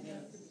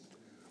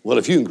 Well,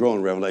 if you can grow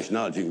in revelation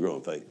knowledge, you can grow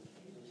in faith.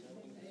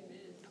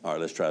 All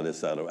right, let's try this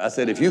side over. I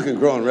said, if you can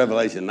grow in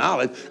revelation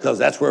knowledge, because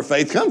that's where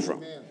faith comes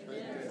from.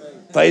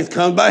 Faith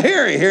comes by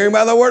hearing, hearing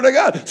by the word of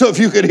God. So if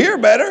you could hear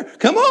better,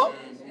 come on.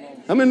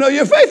 I mean, know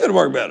your faith would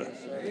work better.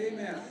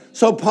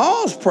 So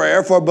Paul's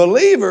prayer for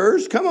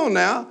believers, come on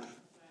now,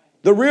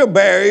 the real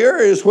barrier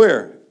is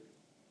where?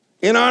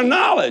 In our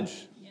knowledge.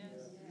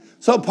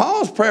 So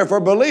Paul's prayer for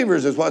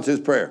believers is what's his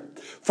prayer?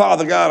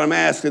 Father God, I'm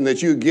asking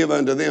that you give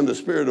unto them the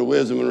spirit of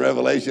wisdom and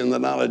revelation and the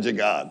knowledge of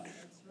God.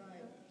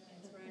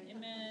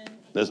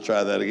 Let's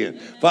try that again.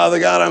 Father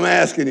God, I'm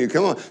asking you,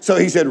 come on. So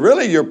he said,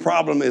 really your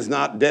problem is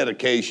not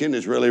dedication,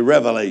 it's really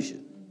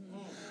revelation.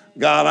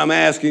 God, I'm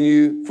asking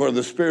you for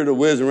the spirit of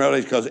wisdom and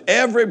revelation because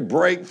every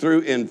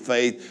breakthrough in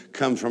faith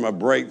comes from a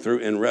breakthrough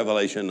in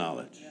revelation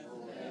knowledge.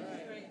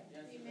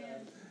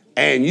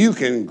 And you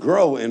can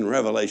grow in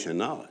revelation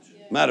knowledge.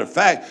 Matter of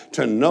fact,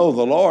 to know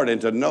the Lord and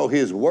to know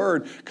his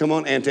word, come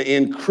on, and to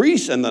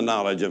increase in the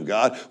knowledge of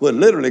God would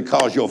literally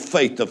cause your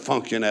faith to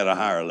function at a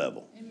higher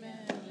level.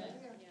 Amen.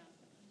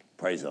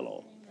 Praise the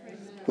Lord.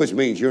 Which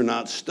means you're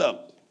not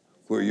stuck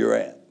where you're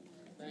at.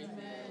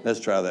 Let's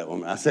try that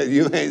one. I said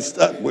you ain't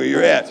stuck where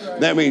you're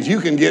at. That means you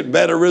can get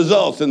better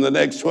results in the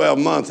next 12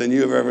 months than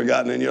you've ever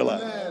gotten in your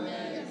life.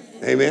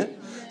 Amen.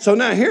 So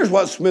now here's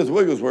what Smith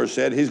Wigglesworth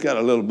said. He's got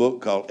a little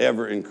book called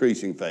Ever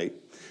Increasing Faith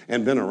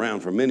and been around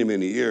for many,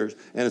 many years.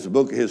 And it's a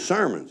book of his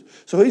sermons.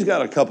 So he's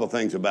got a couple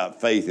things about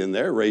faith in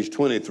there. Raised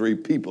 23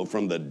 people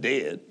from the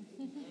dead.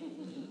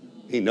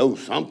 He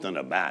knows something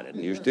about it.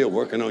 And you're still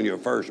working on your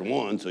first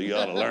one, so you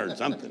ought to learn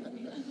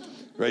something.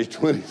 Raised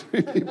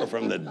 23 people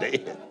from the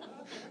dead.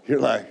 You're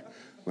like,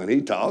 when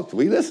he talks,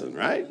 we listen,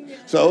 right?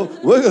 So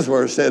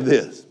Wigglesworth said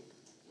this.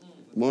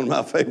 One of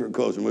my favorite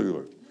quotes from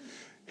Wigglesworth.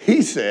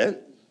 He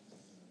said,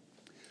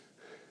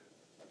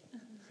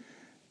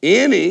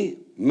 any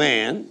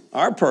man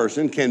or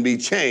person can be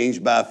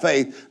changed by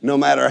faith no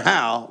matter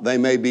how they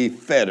may be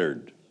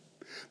fettered.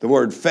 The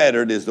word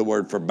fettered is the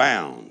word for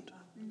bound.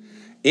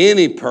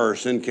 Any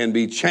person can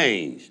be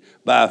changed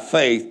by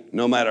faith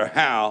no matter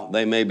how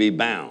they may be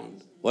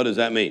bound. What does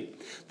that mean?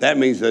 That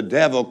means the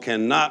devil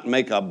cannot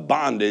make a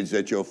bondage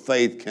that your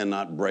faith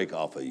cannot break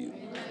off of you.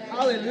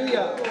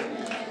 Hallelujah.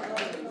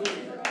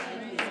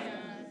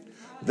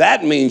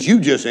 That means you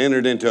just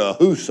entered into a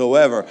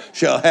whosoever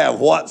shall have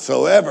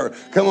whatsoever.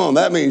 Come on,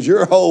 that means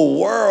your whole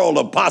world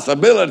of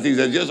possibilities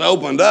has just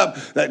opened up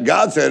that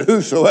God said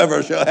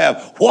whosoever shall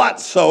have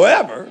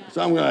whatsoever.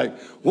 So I'm like,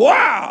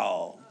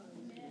 wow,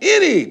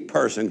 any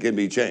person can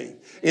be changed.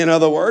 In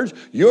other words,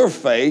 your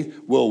faith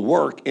will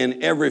work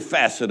in every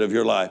facet of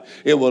your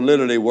life. It will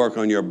literally work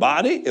on your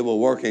body. It will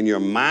work in your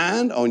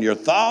mind, on your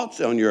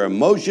thoughts, on your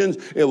emotions.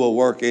 It will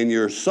work in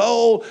your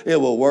soul. It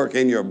will work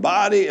in your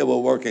body. It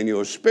will work in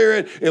your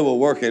spirit. It will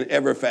work in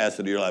every facet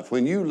of your life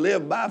when you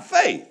live by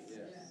faith. Yes.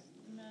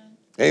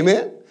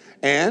 Amen?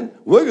 And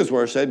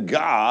Wigglesworth said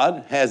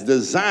God has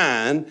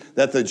designed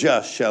that the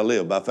just shall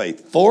live by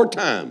faith. 4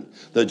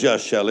 times the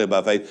just shall live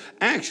by faith.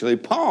 Actually,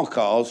 Paul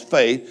calls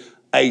faith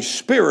a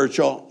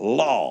spiritual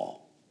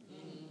law.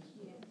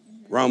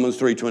 Romans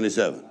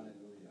 3:27.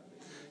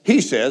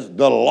 He says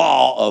the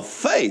law of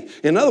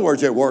faith. In other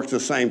words, it works the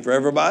same for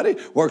everybody,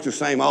 works the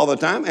same all the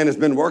time, and it's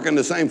been working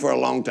the same for a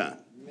long time.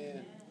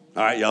 Amen.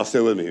 All right, y'all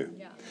still with me here?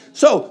 Yeah.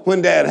 So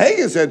when Dad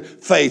Hankins said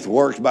faith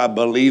works by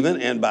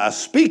believing and by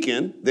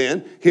speaking,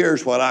 then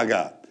here's what I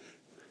got,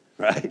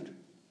 right?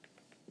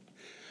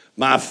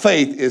 My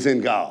faith is in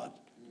God.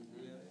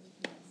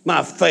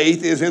 My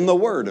faith is in the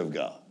Word of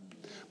God.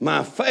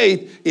 My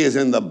faith is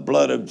in the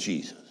blood of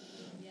Jesus.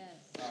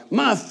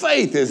 My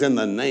faith is in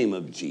the name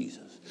of Jesus.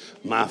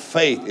 My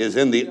faith is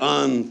in the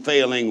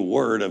unfailing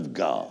Word of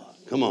God.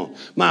 Come on.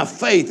 My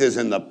faith is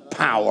in the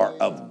power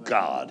of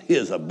God,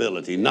 His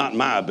ability, not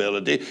my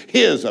ability,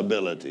 His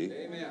ability.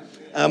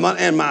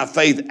 And my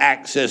faith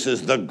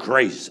accesses the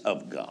grace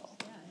of God.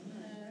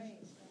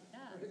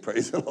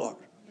 Praise the Lord.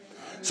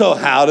 So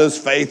how does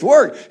faith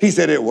work? He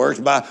said it works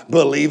by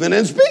believing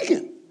and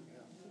speaking.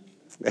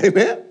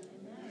 Amen.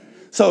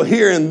 So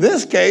here in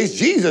this case,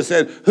 Jesus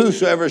said,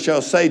 whosoever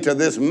shall say to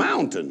this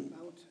mountain.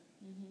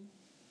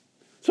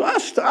 So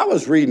I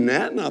was reading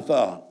that and I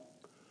thought,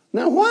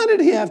 now why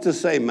did he have to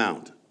say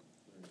mountain?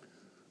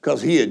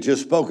 Because he had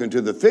just spoken to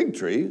the fig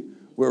tree.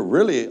 We're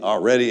really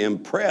already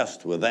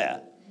impressed with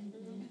that.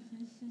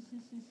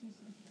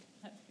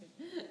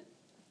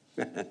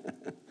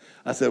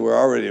 I said, we're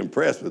already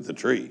impressed with the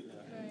tree.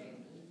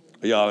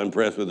 Are y'all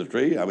impressed with the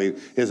tree? I mean,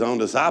 his own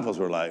disciples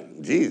were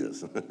like,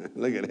 Jesus,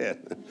 look at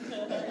that.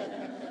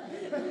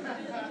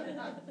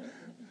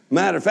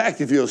 Matter of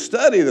fact, if you'll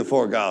study the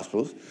four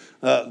Gospels,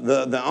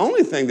 the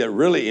only thing that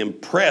really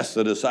impressed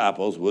the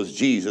disciples was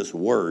Jesus'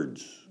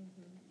 words.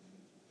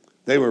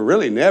 They were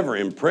really never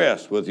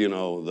impressed with,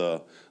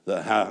 the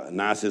how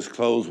nice his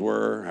clothes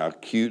were, how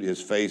cute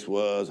his face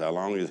was, how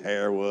long his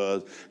hair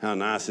was, how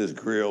nice his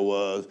grill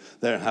was,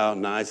 how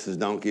nice his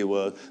donkey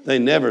was. They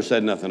never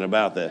said nothing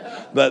about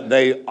that. But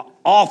they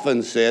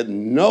often said,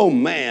 no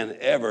man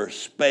ever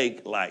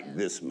spake like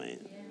this man.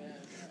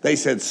 They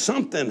said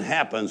something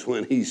happens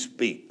when he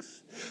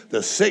speaks.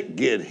 The sick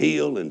get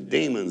healed and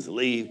demons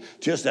leave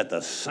just at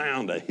the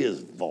sound of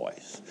his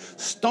voice.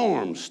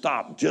 Storms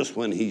stop just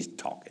when he's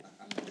talking.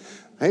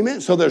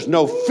 Amen. So there's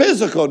no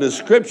physical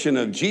description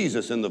of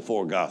Jesus in the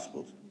four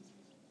Gospels.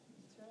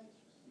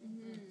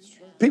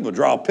 People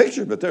draw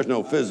pictures, but there's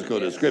no physical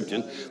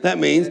description. That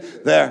means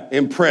they're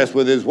impressed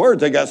with his words.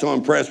 They got so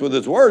impressed with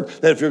his word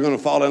that if you're going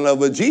to fall in love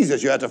with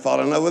Jesus, you have to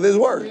fall in love with his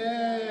word.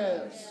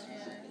 Yes.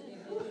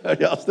 Are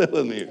y'all still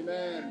with me?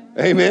 Amen.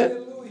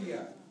 Amen.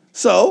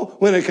 So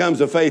when it comes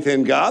to faith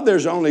in God,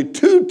 there's only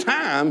 2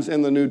 times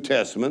in the New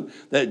Testament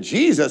that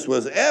Jesus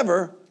was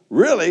ever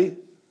really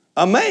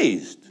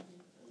amazed.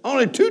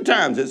 Only 2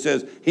 times it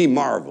says he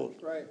marveled.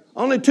 Right.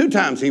 Only 2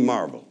 times he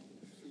marveled.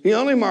 He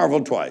only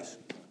marveled twice.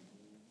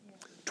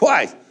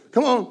 Twice.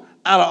 Come on.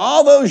 Out of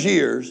all those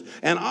years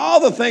and all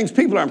the things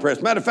people are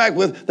impressed. Matter of fact,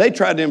 they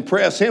tried to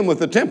impress him with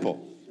the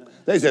temple.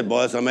 They said,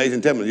 boy, it's an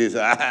amazing temple. Jesus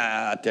said,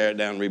 I'll tear it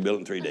down and rebuild it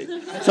in 3 days.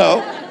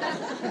 So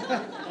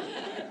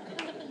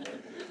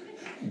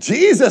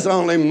Jesus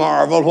only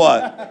marveled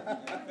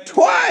what?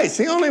 Twice.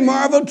 He only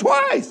marveled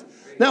twice.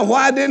 Now,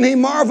 why didn't he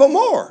marvel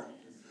more?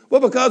 Well,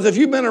 because if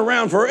you've been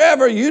around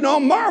forever, you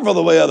don't marvel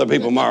the way other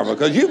people marvel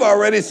because you've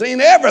already seen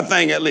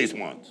everything at least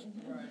once.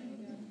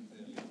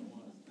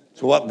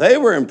 So what they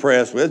were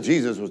impressed with,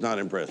 Jesus was not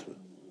impressed with.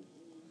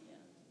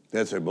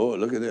 They'd say, boy,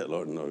 look at that,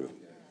 Lord. No.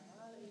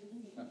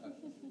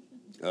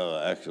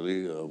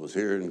 Actually, I was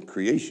here in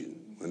creation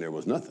when there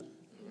was nothing.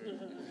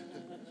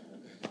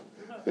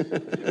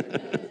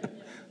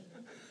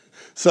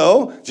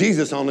 So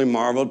Jesus only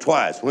marveled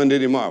twice. When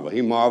did he marvel?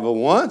 He marveled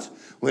once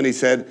when he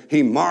said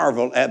he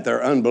marveled at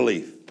their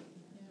unbelief.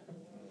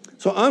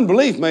 So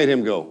unbelief made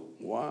him go,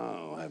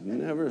 wow, I've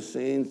never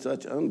seen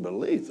such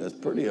unbelief. That's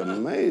pretty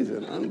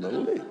amazing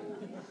unbelief.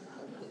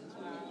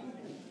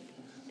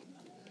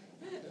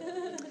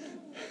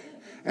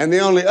 And the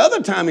only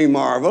other time he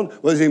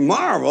marveled was he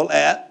marveled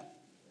at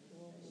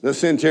the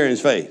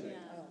centurion's faith.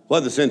 What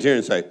did the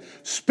centurion say?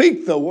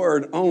 Speak the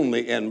word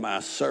only and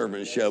my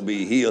servant shall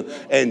be healed.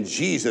 And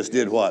Jesus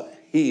did what?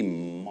 He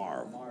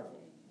marveled.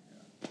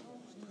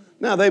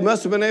 Now, they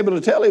must have been able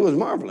to tell he was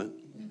marveling.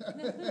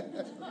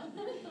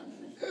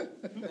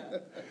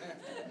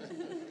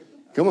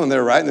 Come on,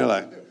 they're right, and they're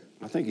like,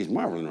 I think he's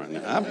marveling right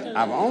now.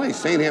 I've only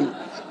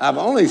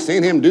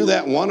seen him do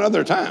that one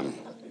other time.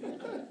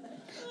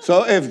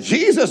 So if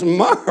Jesus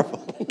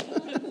marveled,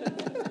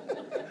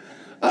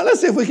 let's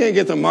see if we can't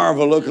get the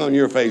marvel look on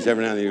your face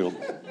every now and then.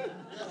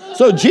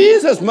 So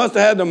Jesus must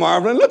have had the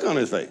marveling look on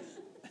his face,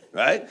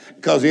 right?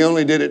 Because he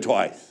only did it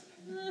twice,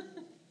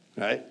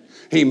 right?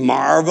 He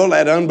marveled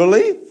at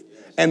unbelief,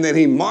 and then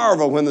he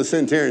marveled when the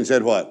centurion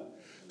said what?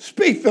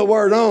 Speak the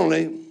word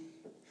only,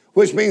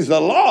 which means the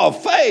law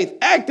of faith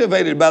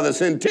activated by the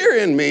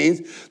centurion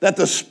means that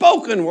the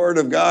spoken word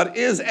of God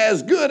is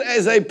as good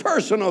as a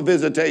personal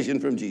visitation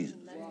from Jesus.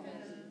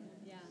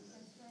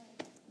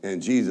 And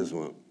Jesus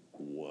went,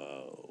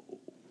 whoa.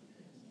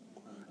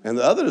 And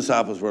the other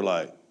disciples were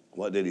like,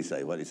 what did he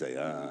say? What did he say?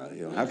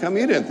 How come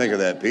you didn't think of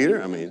that, Peter?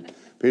 I mean,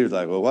 Peter's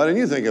like, well, why didn't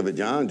you think of it,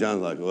 John?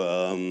 John's like,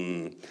 well,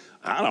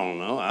 I don't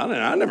know.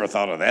 I never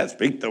thought of that.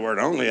 Speak the word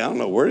only. I don't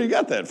know. Where do you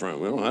got that from?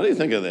 Well, how do you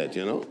think of that,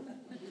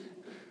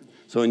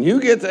 So when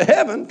you get to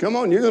heaven, come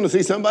on, you're going to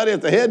see somebody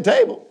at the head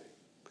table.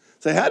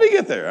 Say, how did he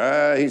get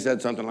there? He said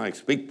something like,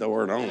 speak the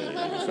word only.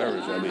 The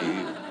servant shall be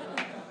healed.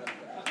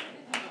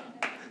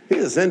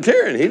 He's a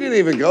centurion. He didn't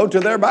even go to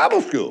their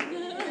Bible school.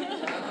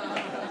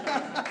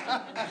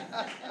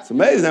 It's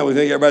amazing how we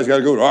think everybody's got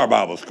to go to our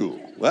Bible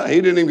school. Well, he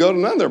didn't even go to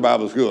none of their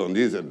Bible school. And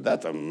Jesus said,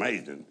 that's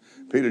amazing.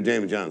 Peter,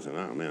 James, Johnson.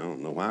 Oh, man, I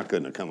don't know why I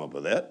couldn't have come up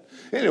with that.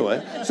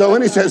 Anyway, so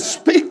when he says,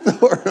 speak the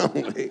word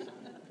only,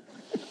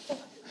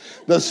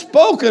 the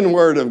spoken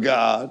word of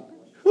God,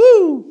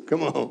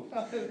 come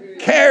on,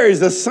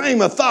 carries the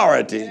same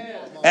authority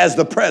as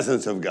the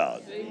presence of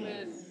God.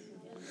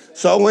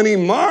 So when he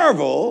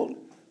marveled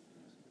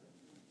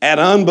at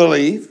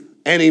unbelief,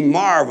 and he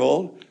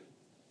marveled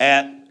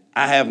at,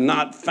 I have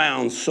not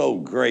found so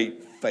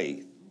great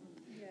faith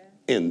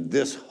in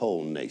this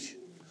whole nation.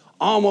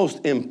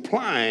 Almost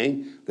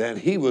implying that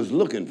he was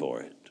looking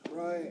for it.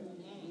 Right.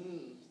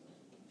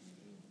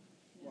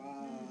 Wow.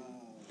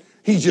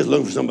 He's just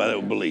looking for somebody that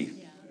will believe.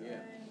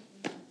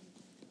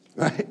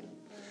 Right?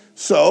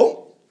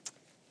 So,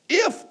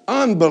 if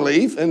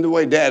unbelief, and the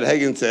way Dad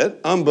Hagen said,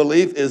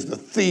 unbelief is the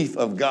thief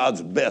of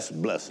God's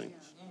best blessings.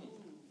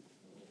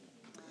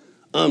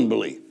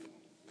 Unbelief.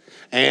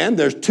 And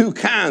there's two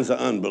kinds of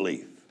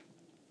unbelief.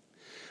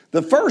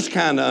 The first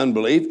kind of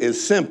unbelief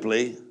is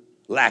simply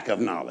lack of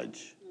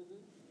knowledge.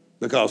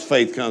 Because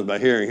faith comes by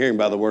hearing, hearing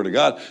by the word of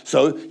God.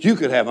 So you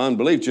could have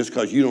unbelief just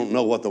because you don't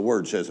know what the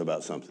word says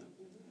about something,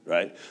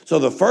 right? So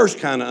the first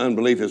kind of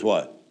unbelief is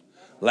what?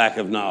 Lack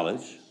of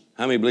knowledge.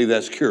 How many believe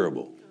that's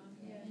curable?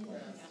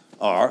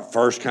 Or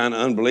first kind of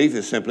unbelief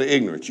is simply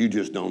ignorance. You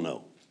just don't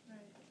know,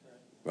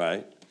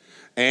 right?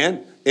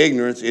 And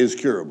ignorance is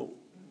curable,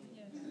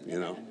 you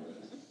know.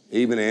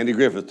 Even Andy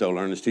Griffith told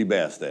Ernest T.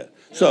 Bass that.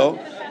 So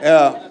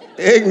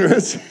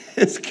ignorance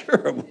is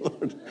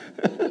curable.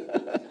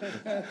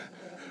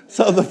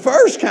 So the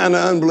first kind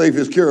of unbelief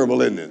is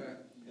curable, isn't it?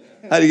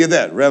 How do you get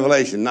that?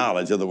 Revelation,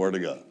 knowledge of the Word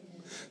of God.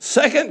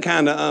 Second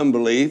kind of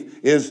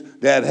unbelief is,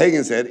 Dad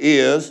Hankins said,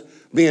 is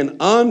being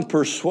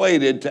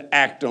unpersuaded to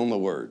act on the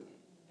Word.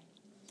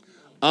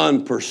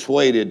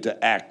 Unpersuaded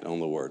to act on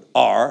the Word.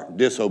 Or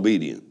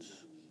disobedience.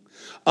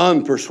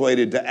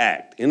 Unpersuaded to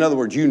act. In other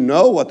words, you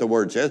know what the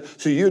Word says,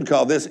 so you'd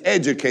call this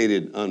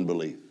educated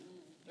unbelief.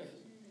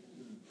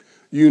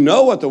 You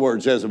know what the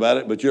Word says about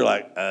it, but you're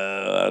like,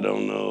 I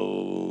don't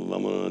know if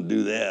I'm going to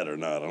do that or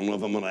not. I don't know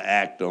if I'm going to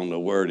act on the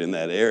Word in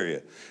that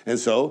area. And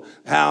so,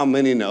 how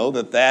many know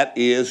that that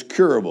is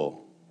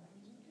curable?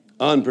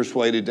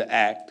 Unpersuaded to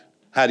act.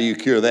 How do you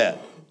cure that?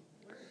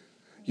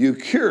 You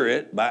cure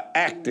it by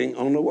acting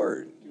on the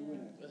Word.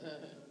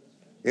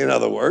 In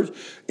other words,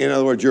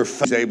 your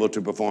faith is able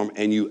to perform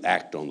and you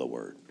act on the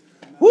Word.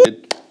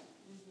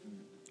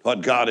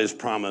 What God has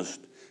promised,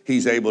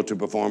 He's able to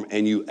perform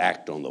and you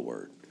act on the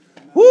Word.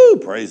 Woo,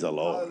 praise the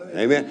Lord. Hallelujah.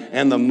 Amen.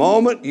 And the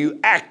moment you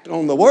act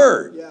on the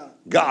Word,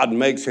 God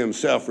makes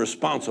Himself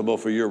responsible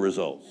for your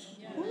results.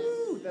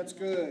 Woo, that's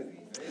good.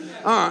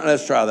 All right,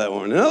 let's try that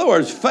one. In other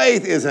words,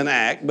 faith is an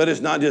act, but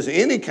it's not just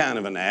any kind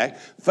of an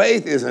act.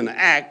 Faith is an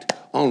act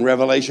on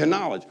revelation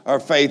knowledge. Or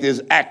faith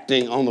is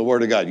acting on the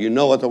Word of God. You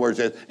know what the Word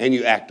says, and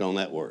you act on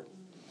that Word.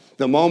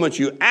 The moment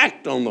you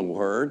act on the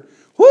Word,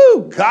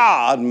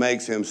 God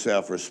makes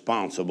Himself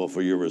responsible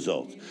for your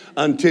results.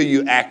 Until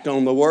you act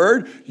on the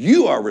Word,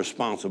 you are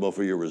responsible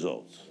for your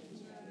results.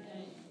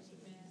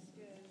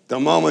 The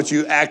moment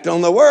you act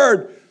on the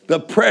Word, the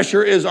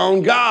pressure is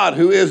on God,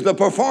 who is the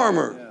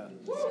performer.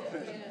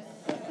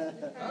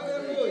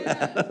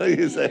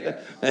 You say,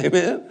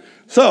 amen?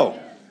 So,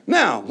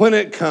 now, when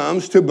it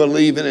comes to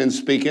believing and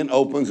speaking,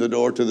 opens the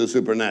door to the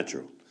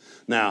supernatural.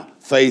 Now,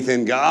 faith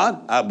in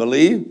God, I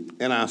believe,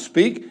 and I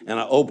speak, and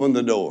I open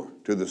the door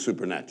to the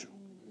supernatural.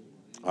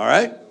 All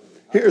right?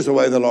 Here's the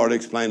way the Lord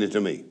explained it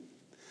to me.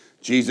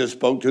 Jesus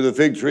spoke to the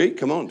fig tree.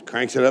 Come on,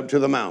 cranks it up to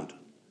the mountain.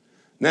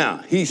 Now,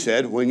 He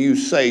said, when you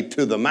say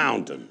to the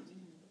mountain,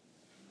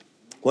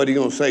 what are you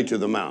going to say to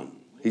the mountain?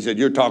 He said,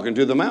 you're talking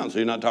to the mountain, so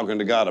you're not talking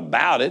to God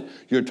about it.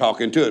 You're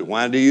talking to it.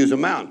 Why did He use a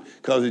mountain?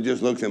 Because it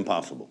just looks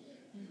impossible.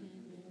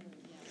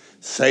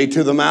 Say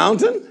to the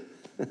mountain.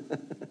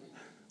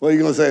 What are you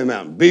going to say to the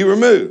mountain? Be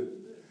removed.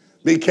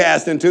 Be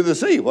cast into the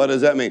sea. What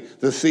does that mean?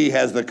 The sea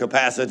has the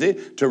capacity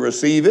to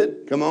receive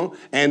it, come on,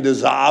 and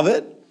dissolve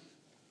it,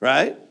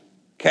 right?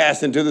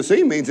 Cast into the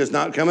sea means it's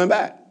not coming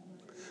back.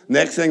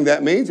 Next thing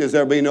that means is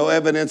there'll be no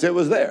evidence it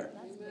was there.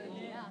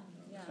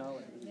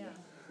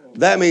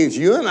 That means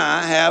you and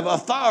I have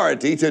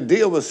authority to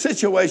deal with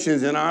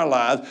situations in our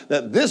lives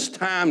that this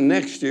time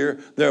next year,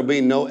 there'll be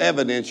no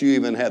evidence you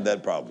even had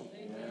that problem.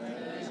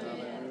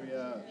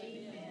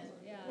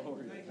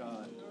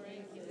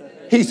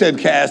 He said,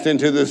 cast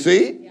into the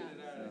sea.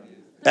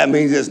 That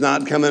means it's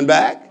not coming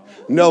back.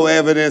 No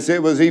evidence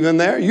it was even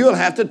there. You'll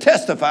have to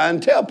testify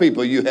and tell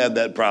people you had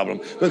that problem,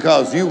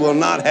 because you will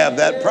not have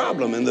that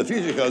problem in the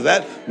future, because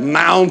that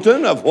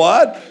mountain of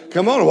what?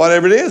 Come on,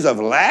 whatever it is, of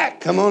lack,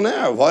 come on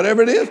now,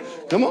 whatever it is,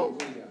 come on.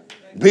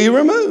 Be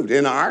removed.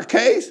 In our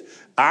case,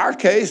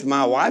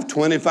 my wife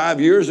 25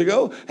 years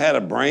ago had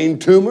a brain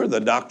tumor.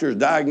 The doctors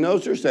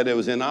diagnosed her, said it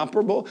was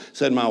inoperable.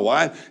 Said my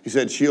wife, he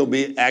said she'll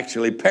be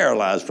actually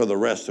paralyzed for the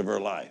rest of her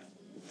life.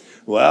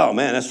 Well,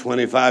 man, that's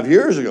 25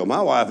 years ago.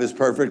 My wife is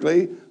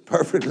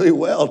perfectly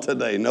well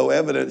today. No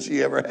evidence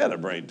she ever had a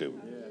brain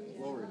tumor.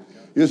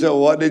 You say, well,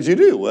 what did you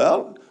do?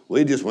 Well,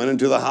 we just went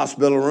into the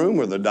hospital room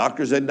where the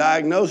doctors had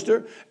diagnosed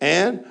her,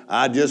 and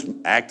I just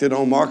acted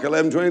on Mark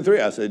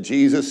 11:23. I said,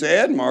 Jesus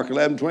said, Mark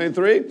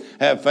 11:23,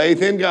 have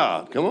faith in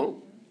God. Come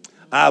on.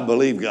 I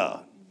believe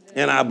God,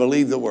 and I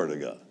believe the Word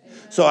of God.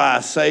 So I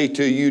say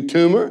to you,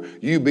 tumor,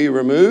 you be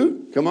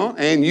removed, come on,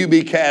 and you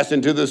be cast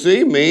into the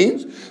sea,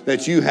 means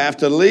that you have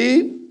to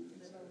leave,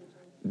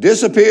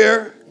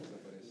 disappear,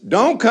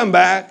 don't come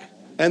back,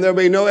 and there'll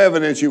be no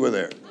evidence you were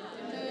there.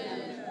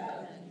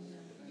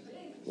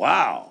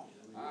 Wow.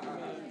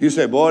 You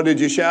say, boy, did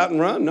you shout and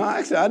run? No,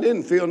 actually, I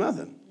didn't feel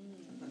nothing.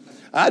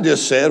 I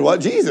just said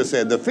what Jesus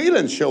said. The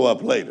feelings show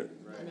up later.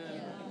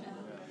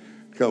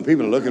 Because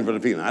people are looking for the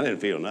feeling. I didn't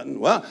feel nothing.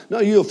 Well, no,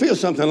 you'll feel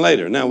something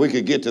later. Now, we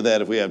could get to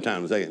that if we have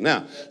time to say it.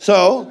 Now,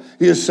 so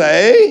you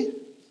say,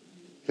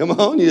 come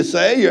on, you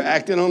say you're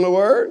acting on the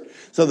Word.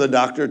 So the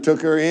doctor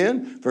took her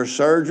in for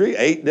surgery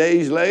 8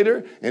 days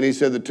later, and he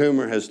said the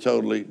tumor has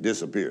totally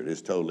disappeared.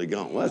 It's totally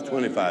gone. Well, that's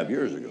 25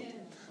 years ago.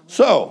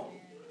 So,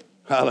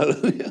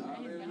 hallelujah.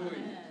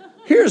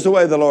 Here's the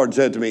way the Lord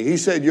said to me. He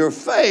said, your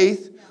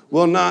faith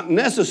will not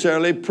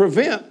necessarily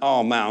prevent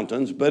all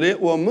mountains, but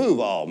it will move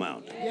all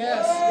mountains.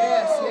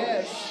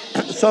 Yes.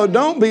 So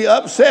don't be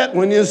upset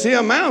when you see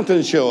a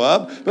mountain show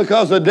up,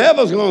 because the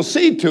devil's going to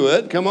see to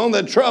it, come on,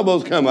 that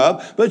troubles come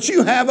up, but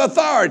you have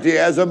authority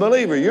as a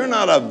believer. You're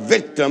not a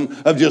victim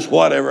of just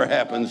whatever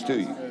happens to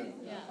you.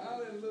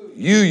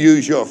 You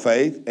use your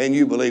faith and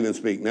you believe and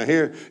speak. Now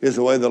here is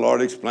the way the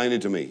Lord explained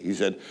it to me. He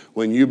said,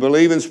 when you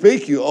believe and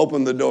speak, you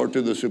open the door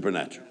to the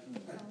supernatural.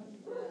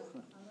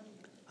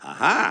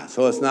 Aha,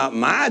 so it's not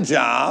my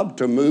job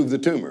to move the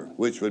tumor,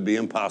 which would be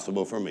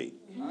impossible for me.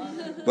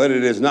 But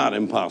it is not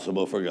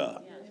impossible for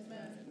God.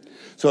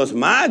 So it's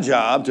my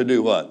job to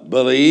do what?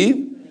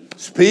 Believe,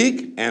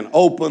 speak, and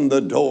open the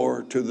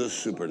door to the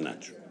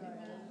supernatural.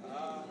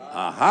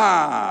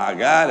 Aha, I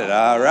got it.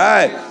 All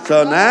right.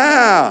 So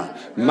now,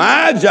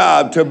 my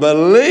job to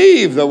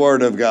believe the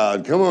word of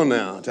God. Come on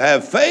now. To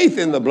have faith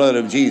in the blood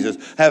of Jesus.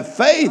 Have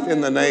faith in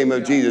the name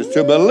of Jesus.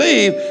 To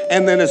believe,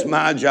 and then it's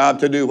my job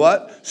to do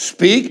what?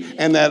 Speak,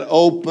 and that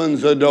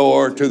opens the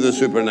door to the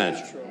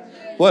supernatural.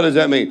 What does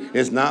that mean?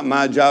 It's not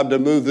my job to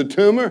move the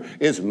tumor.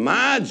 It's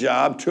my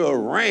job to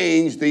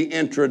arrange the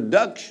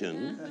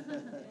introduction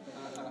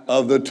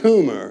of the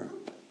tumor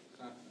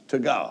to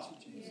God.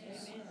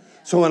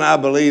 So when I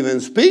believe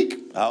and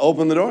speak, I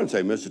open the door and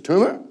say, Mr.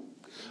 Tumor,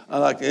 I'd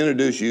like to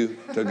introduce you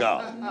to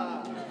God.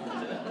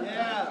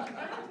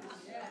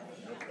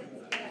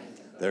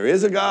 There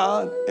is a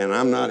God, and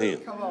I'm not him.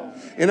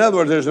 In other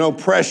words, there's no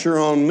pressure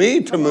on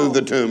me to move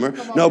the tumor,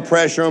 no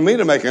pressure on me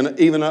to make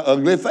even an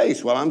ugly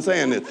face while I'm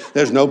saying this.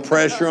 There's no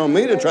pressure on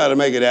me to try to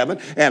make it happen,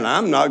 and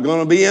I'm not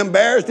going to be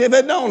embarrassed if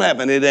it don't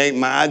happen. It ain't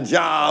my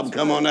job,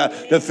 come on now,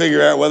 to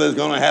figure out whether it's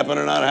going to happen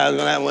or not, how it's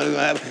going to happen, when it's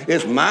going to happen.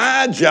 It's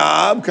my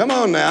job, come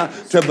on now,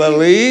 to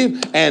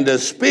believe and to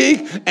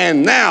speak,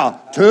 and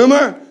now,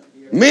 tumor,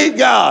 meet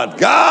God.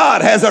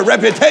 God has a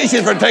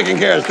reputation for taking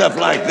care of stuff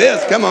like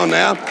this. Come on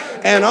now.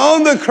 And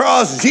on the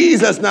cross,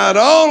 Jesus not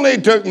only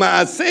took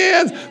my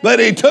sins, but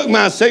he took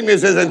my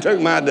sicknesses and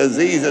took my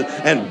diseases.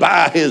 And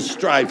by his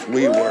stripes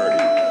we were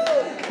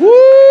healed.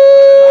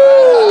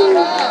 Woo!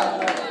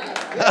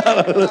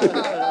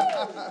 Hallelujah.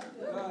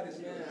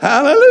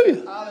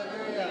 Hallelujah.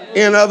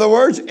 In other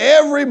words,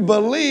 every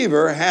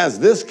believer has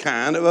this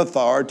kind of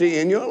authority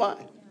in your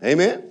life.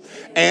 Amen?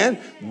 And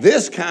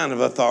this kind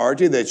of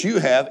authority that you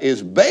have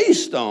is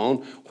based on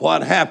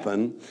what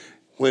happened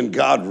when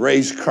God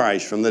raised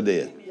Christ from the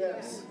dead.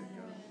 Yes.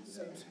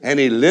 And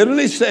he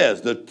literally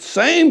says the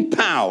same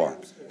power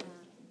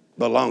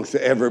belongs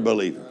to every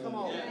believer. Come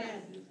on.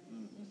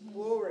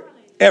 Glory.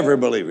 Every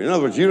believer. In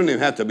other words, you don't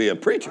even have to be a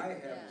preacher.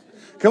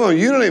 Come on,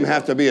 you don't even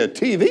have to be a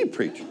TV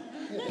preacher.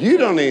 You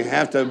don't even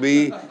have to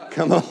be,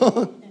 come on.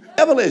 The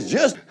devil is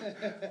just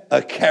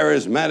a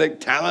charismatic,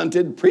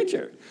 talented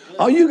preacher.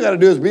 All you got to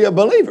do is be a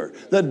believer.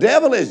 The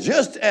devil is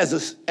just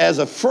as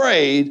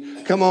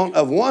afraid, come on,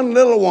 of one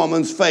little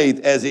woman's faith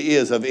as he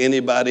is of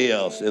anybody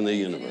else in the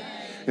universe.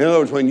 In other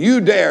words, when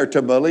you dare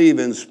to believe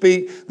and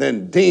speak,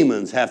 then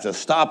demons have to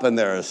stop in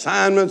their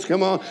assignments,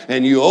 come on,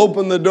 and you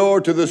open the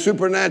door to the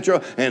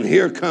supernatural, and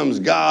here comes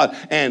God,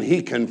 and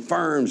he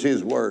confirms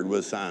his word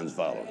with signs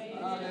following.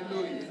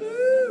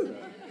 Hallelujah.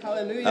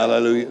 Hallelujah.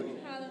 Hallelujah.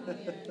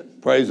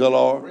 Praise the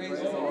Lord.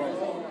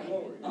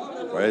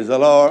 Praise the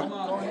Lord.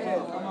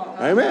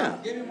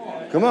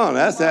 Amen. Come on,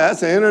 that's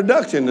the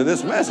introduction to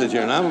this message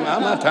here, and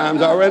my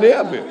time's already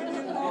up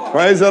here.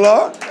 Praise the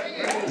Lord.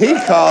 He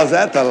calls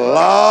that the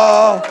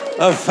law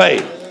of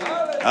faith.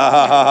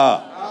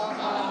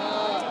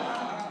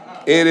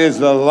 It is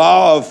the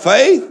law of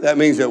faith. That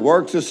means it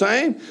works the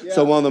same.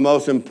 So one of the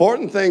most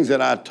important things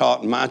that I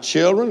taught my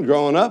children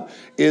growing up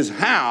is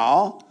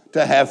how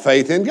to have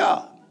faith in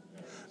God.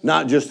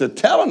 Not just to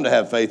tell them to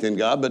have faith in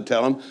God, but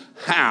tell them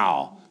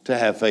how to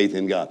have faith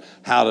in God.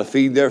 How to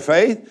feed their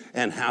faith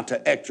and how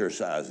to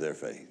exercise their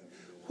faith.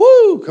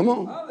 Woo, come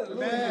on.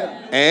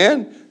 Hallelujah.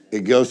 And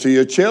it goes to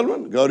your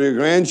children, go to your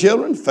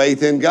grandchildren.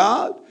 Faith in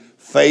God,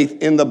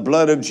 faith in the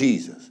blood of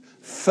Jesus,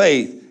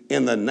 faith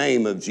in the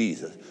name of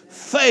Jesus,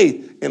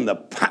 faith in the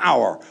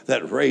power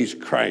that raised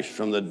Christ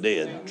from the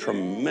dead.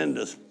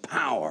 Tremendous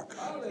power.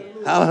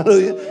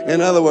 Hallelujah.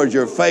 In other words,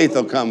 your faith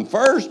will come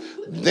first,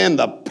 then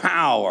the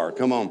power.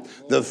 Come on.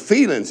 The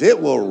feelings, it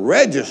will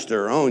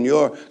register on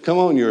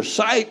your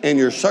sight and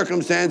your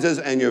circumstances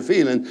and your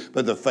feelings,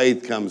 but the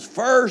faith comes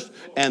first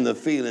and the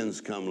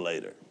feelings come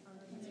later.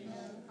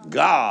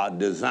 God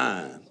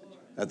designed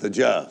that the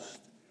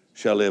just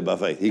shall live by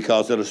faith. He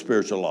calls it a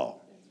spiritual law.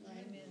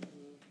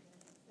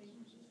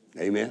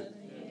 Amen.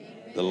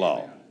 The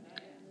law.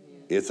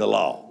 It's a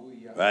law,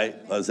 right?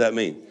 What does that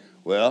mean?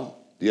 Well,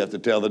 you have to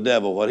tell the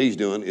devil what he's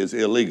doing is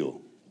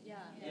illegal.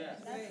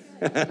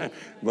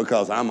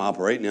 Because I'm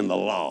operating in the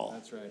law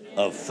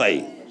of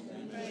faith.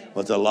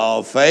 What's the law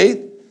of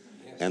faith?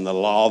 And the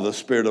law of the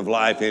Spirit of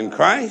life in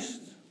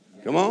Christ.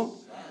 Come on.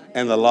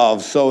 And the law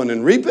of sowing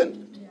and reaping.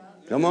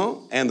 Come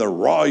on. And the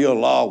royal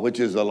law, which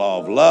is the law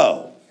of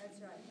love.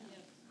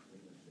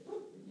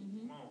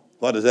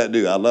 What does that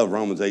do? I love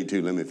Romans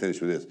 8:2. Let me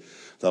finish with this.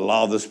 The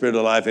law of the Spirit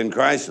of life in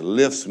Christ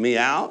lifts me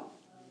out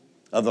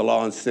of the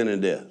law of sin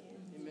and death.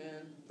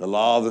 Amen. The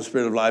law of the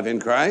Spirit of life in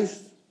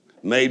Christ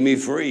made me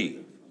free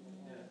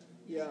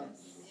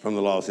from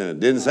the law of sin. It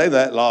didn't say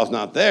that law is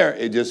not there.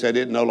 It just said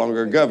it no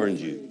longer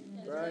governs you.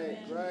 Right,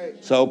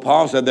 right. So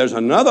Paul said there's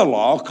another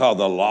law called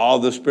the law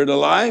of the Spirit of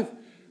life.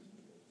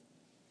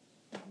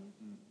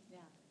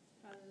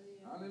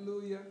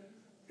 Hallelujah.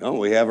 You know,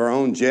 we have our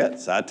own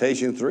jet,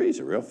 Citation 3. It's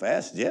a real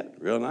fast jet,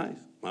 real nice.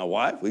 My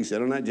wife, we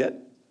sit on that jet.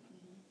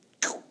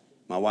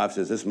 My wife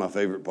says, this is my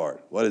favorite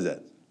part. What is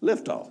that?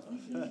 Liftoff.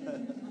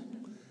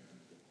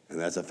 And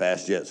that's a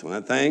fast jet. So when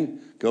that thing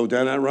goes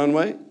down that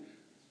runway,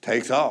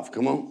 takes off,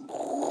 come on.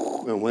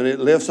 And when it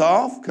lifts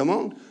off, come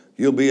on,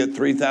 you'll be at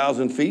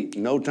 3,000 feet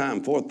in no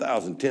time,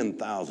 4,000,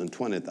 10,000,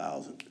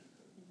 20,000.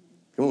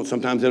 Come on,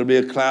 sometimes it'll be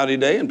a cloudy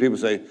day and people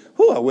say,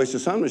 I wish the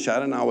sun was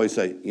shining. And I always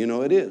say,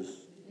 it is.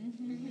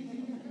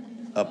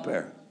 Up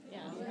there. Yeah.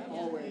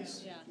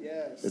 Always.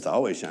 Yes. It's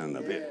always shining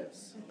up here.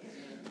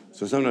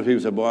 So sometimes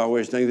people say, boy, I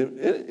wish things,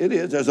 it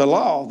is. There's a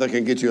law that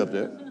can get you up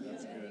there.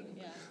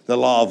 The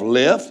law of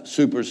lift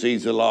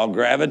supersedes the law of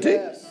gravity.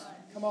 Yes.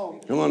 Come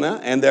on now.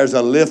 And there's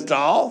a lift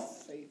off.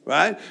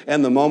 Right?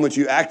 And the moment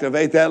you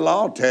activate that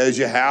law, tells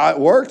you how it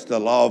works. The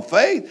law of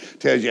faith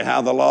tells you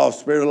how the law of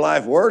Spirit of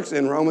life works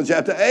in Romans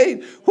chapter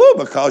 8.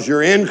 Because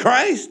you're in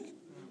Christ.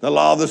 The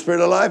law of the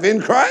Spirit of life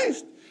in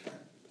Christ.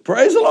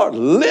 Praise the Lord.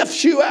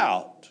 Lifts you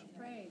out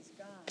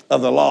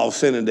of the law of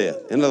sin and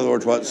death. In other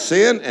words, what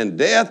sin and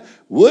death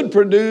would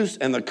produce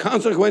and the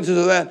consequences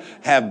of that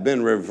have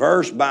been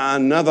reversed by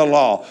another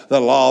law, the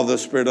law of the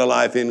Spirit of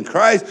life in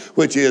Christ,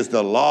 which is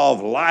the law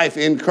of life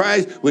in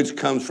Christ, which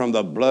comes from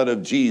the blood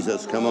of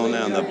Jesus. Come on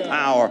now, and the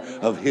power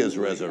of his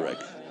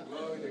resurrection.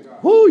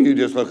 You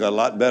just look a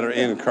lot better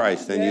in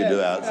Christ than you do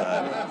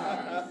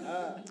outside.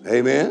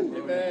 Amen?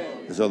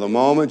 And so the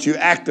moment you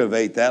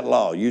activate that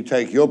law, you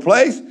take your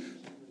place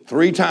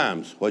 3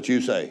 times. What you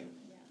say?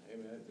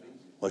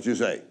 What you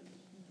say?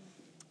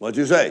 What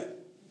you say?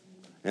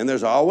 And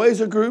there's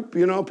always a group,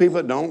 people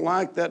that don't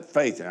like that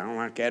faith. I don't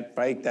like that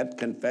faith, that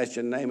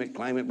confession, name it,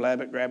 claim it,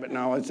 blab it, grab it, and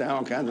all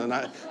kinds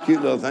of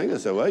cute little things. I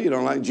said, well, you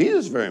don't like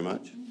Jesus very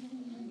much.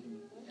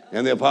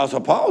 And the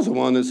Apostle Paul's the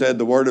one that said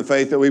the word of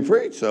faith that we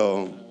preach.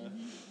 So,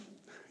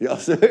 y'all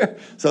see there?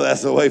 So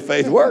that's the way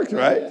faith works,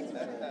 right?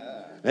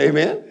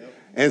 Amen?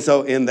 And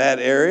so in that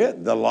area,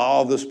 the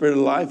law of the Spirit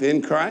of life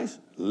in Christ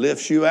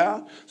lifts you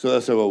out. So I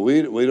said, well,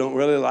 we don't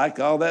really like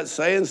all that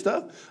saying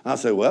stuff. I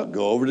said, well,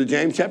 go over to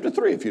James chapter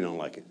 3 if you don't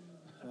like it.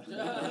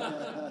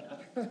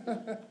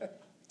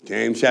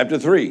 James chapter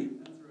 3,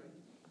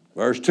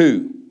 verse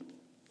 2,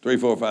 3,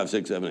 4, 5,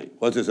 6, 7, 8.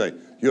 What's it say?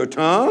 Your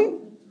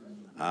tongue?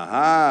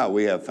 Aha,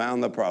 we have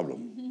found the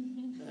problem.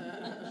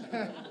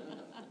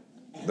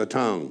 The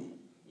tongue.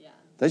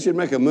 They should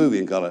make a movie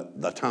and call it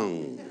The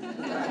Tongue.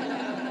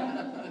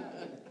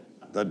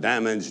 The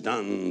damage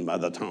done by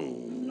the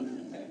tongue.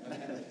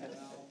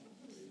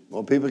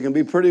 Well, people can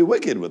be pretty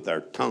wicked with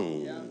their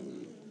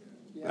tongue,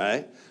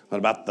 right? What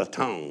about the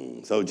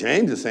tongue? So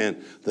James is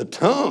saying the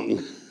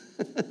tongue,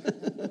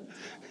 the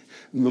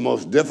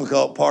most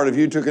difficult part of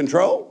you to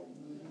control.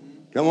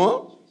 Come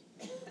on.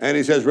 And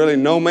he says, really,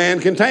 no man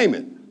can tame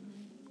it.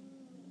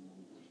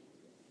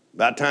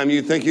 By the time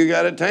you think you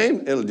got it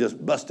tamed, it'll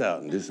just bust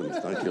out and do some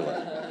stuff you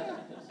like.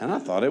 And I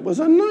thought it was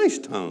a nice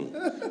tongue,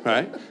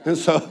 right? And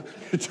so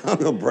your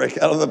tongue will break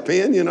out of the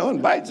pen,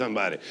 and bite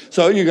somebody.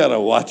 So you got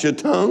to watch your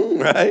tongue,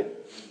 right?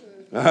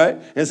 All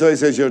right? And so he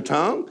says your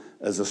tongue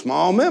is a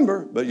small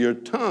member, but your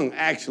tongue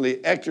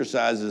actually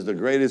exercises the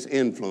greatest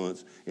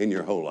influence in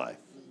your whole life.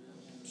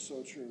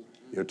 So true.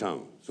 Your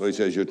tongue. So he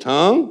says your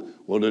tongue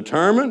will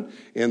determine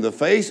in the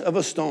face of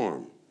a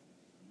storm,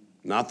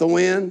 not the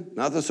wind,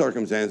 not the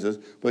circumstances,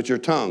 but your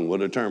tongue will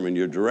determine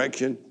your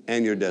direction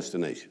and your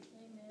destination.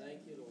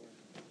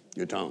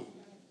 Your tongue.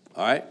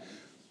 All right?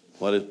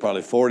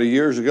 Probably 40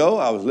 years ago,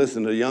 I was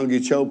listening to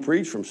Youngie Cho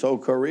preach from Seoul,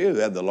 Korea, who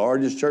had the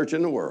largest church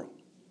in the world.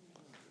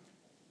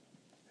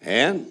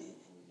 And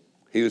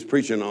he was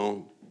preaching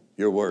on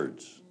your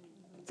words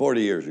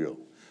 40 years ago.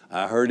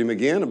 I heard him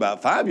again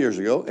about 5 years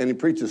ago, and he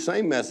preached the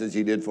same message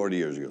he did 40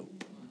 years ago.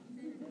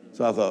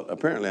 So I thought,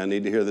 apparently I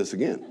need to hear this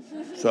again.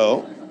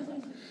 So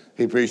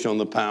he preached on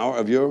the power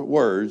of your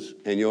words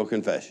and your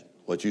confession,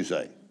 what you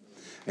say.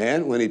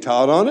 And when he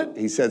taught on it,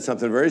 he said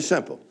something very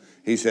simple.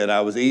 He said, I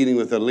was eating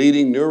with a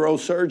leading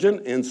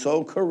neurosurgeon in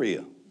Seoul,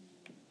 Korea.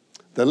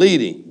 The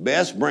leading,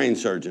 best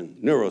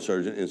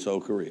neurosurgeon in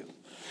Seoul, Korea.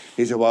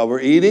 He said, while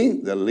we're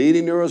eating, the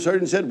leading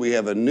neurosurgeon said, we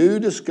have a new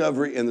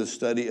discovery in the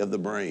study of the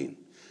brain.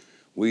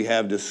 We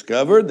have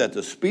discovered that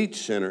the speech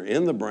center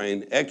in the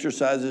brain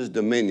exercises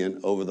dominion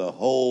over the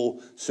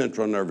whole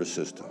central nervous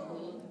system.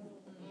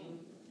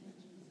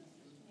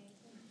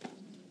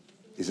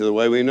 He said, the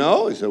way we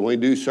know, he said, when we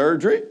do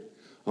surgery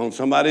on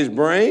somebody's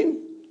brain,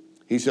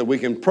 he said, we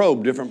can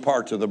probe different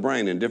parts of the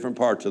brain and different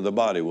parts of the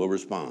body will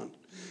respond.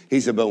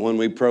 He said, but when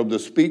we probe the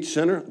speech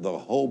center, the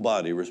whole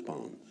body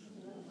responds.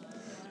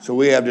 So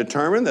we have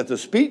determined that the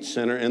speech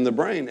center in the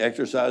brain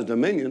exercises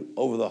dominion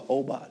over the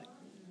whole body.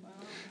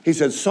 He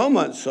said, so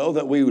much so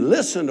that we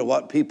listen to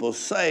what people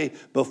say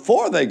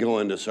before they go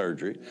into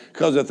surgery,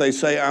 because if they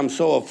say, I'm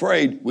so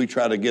afraid, we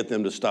try to get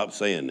them to stop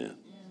saying that,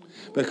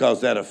 because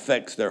that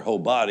affects their whole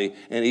body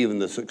and even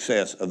the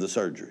success of the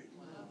surgery.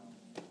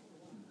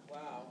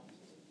 Wow.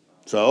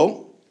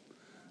 So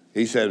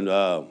he said,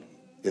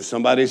 if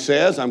somebody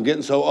says, I'm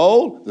getting so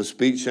old, the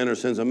speech center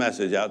sends a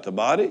message out to the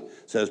body,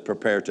 says,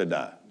 prepare to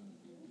die.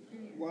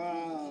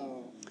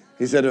 Wow.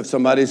 He said, if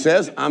somebody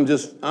says, I'm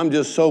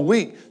just so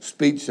weak,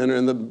 speech center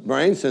in the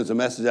brain sends a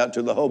message out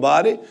to the whole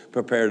body,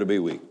 prepare to be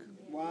weak.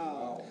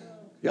 Wow.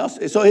 Y'all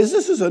see? So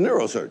this is a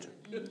neurosurgeon.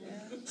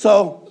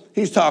 So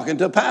he's talking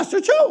to Pastor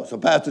Cho. So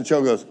Pastor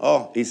Cho goes,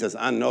 he says,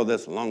 I know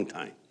this a long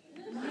time.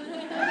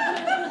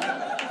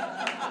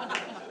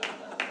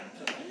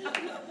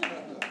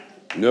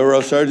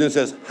 Neurosurgeon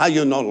says, how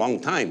you know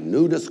long time?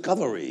 New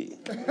discovery.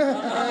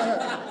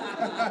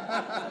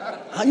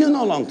 How you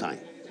know long time?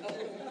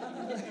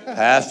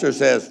 Pastor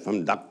says,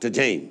 from Dr.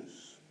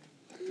 James.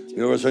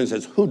 Neurosurgeon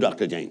says, who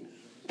Dr. James?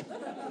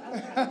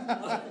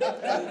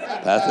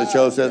 Pastor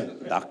Cho says,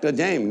 Dr.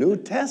 James, New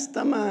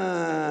Testament.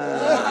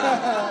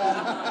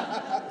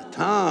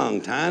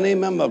 Tongue, tiny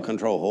member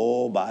control,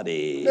 whole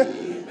body.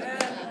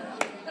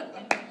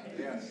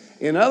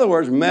 In other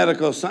words,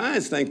 medical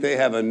science think they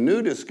have a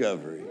new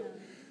discovery.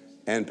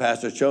 And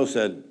Pastor Cho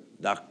said,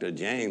 Dr.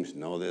 James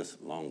know this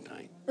long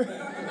time.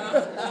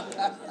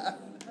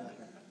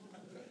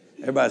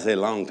 Everybody say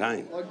long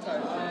time. Long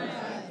time.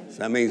 So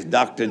that means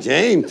Dr.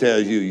 James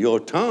tells you your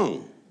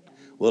tongue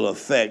will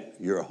affect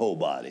your whole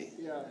body.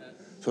 Yeah.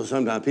 So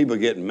sometimes people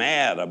get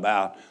mad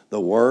about the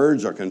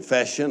words or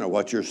confession or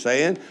what you're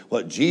saying.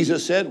 What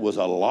Jesus said was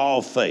a law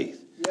of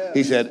faith. Yes.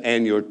 He said,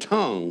 and your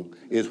tongue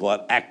is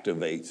what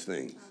activates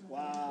things.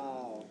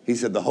 Wow. He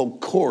said the whole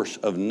course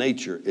of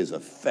nature is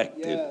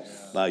affected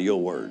by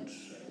your words.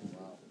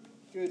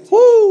 Good.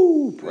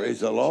 Woo! Praise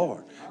the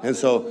Lord. And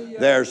so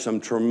there's some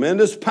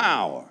tremendous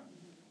power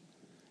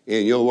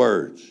in your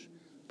words.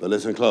 But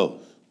listen close.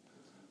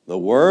 The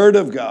word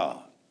of God,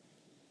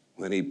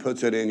 when he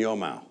puts it in your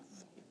mouth,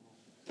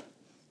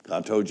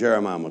 God told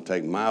Jeremiah, I'm going to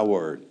take my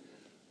word,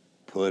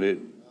 put it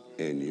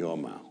in your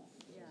mouth.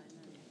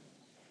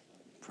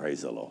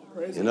 Praise the Lord.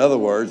 In other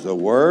words, the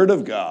word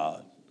of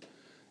God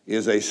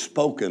is a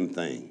spoken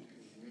thing.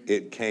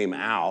 It came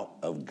out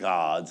of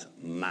God's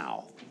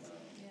mouth.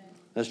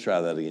 Let's try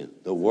that again.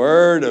 The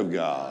word of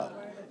God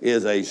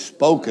is a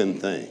spoken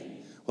thing.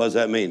 What does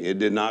that mean? It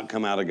did not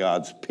come out of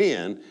God's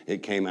pen.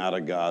 It came out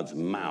of God's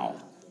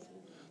mouth.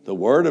 The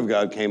word of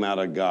God came out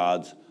of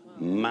God's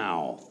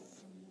mouth.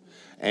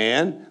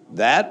 And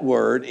that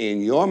word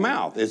in your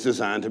mouth is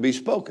designed to be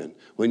spoken.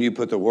 When you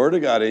put the word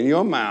of God in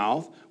your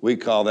mouth, we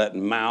call that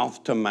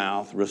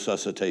mouth-to-mouth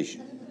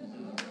resuscitation.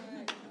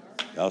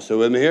 Y'all still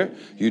with me here?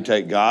 You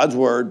take God's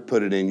word,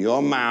 put it in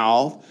your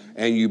mouth,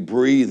 and you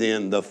breathe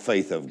in the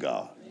faith of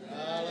God.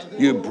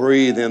 You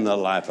breathe in the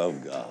life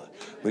of God.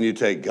 When you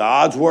take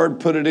God's word,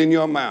 put it in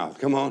your mouth.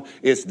 Come on.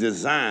 It's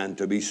designed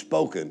to be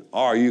spoken.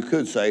 Or you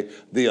could say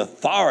the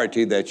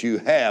authority that you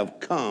have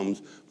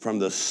comes from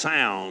the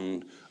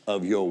sound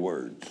of your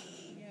words.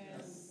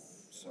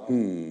 So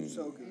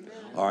good.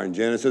 Or in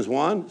Genesis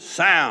 1,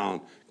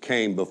 sound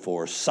came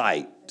before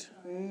sight.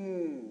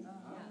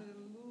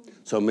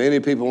 So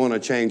many people want to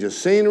change a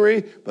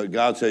scenery, but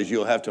God says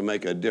you'll have to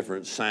make a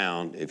different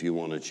sound if you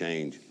want to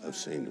change a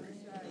scenery.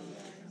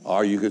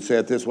 Or you could say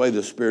it this way,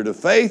 the spirit of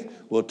faith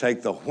will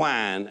take the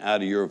whine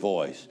out of your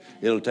voice.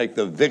 It'll take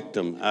the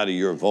victim out of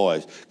your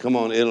voice. Come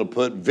on, it'll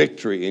put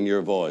victory in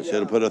your voice.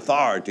 It'll put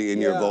authority in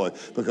your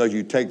voice because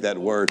you take that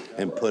word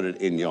and put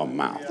it in your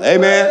mouth.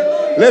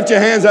 Amen. Lift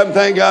your hands up and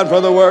thank God for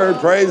the word.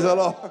 Praise the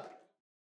Lord.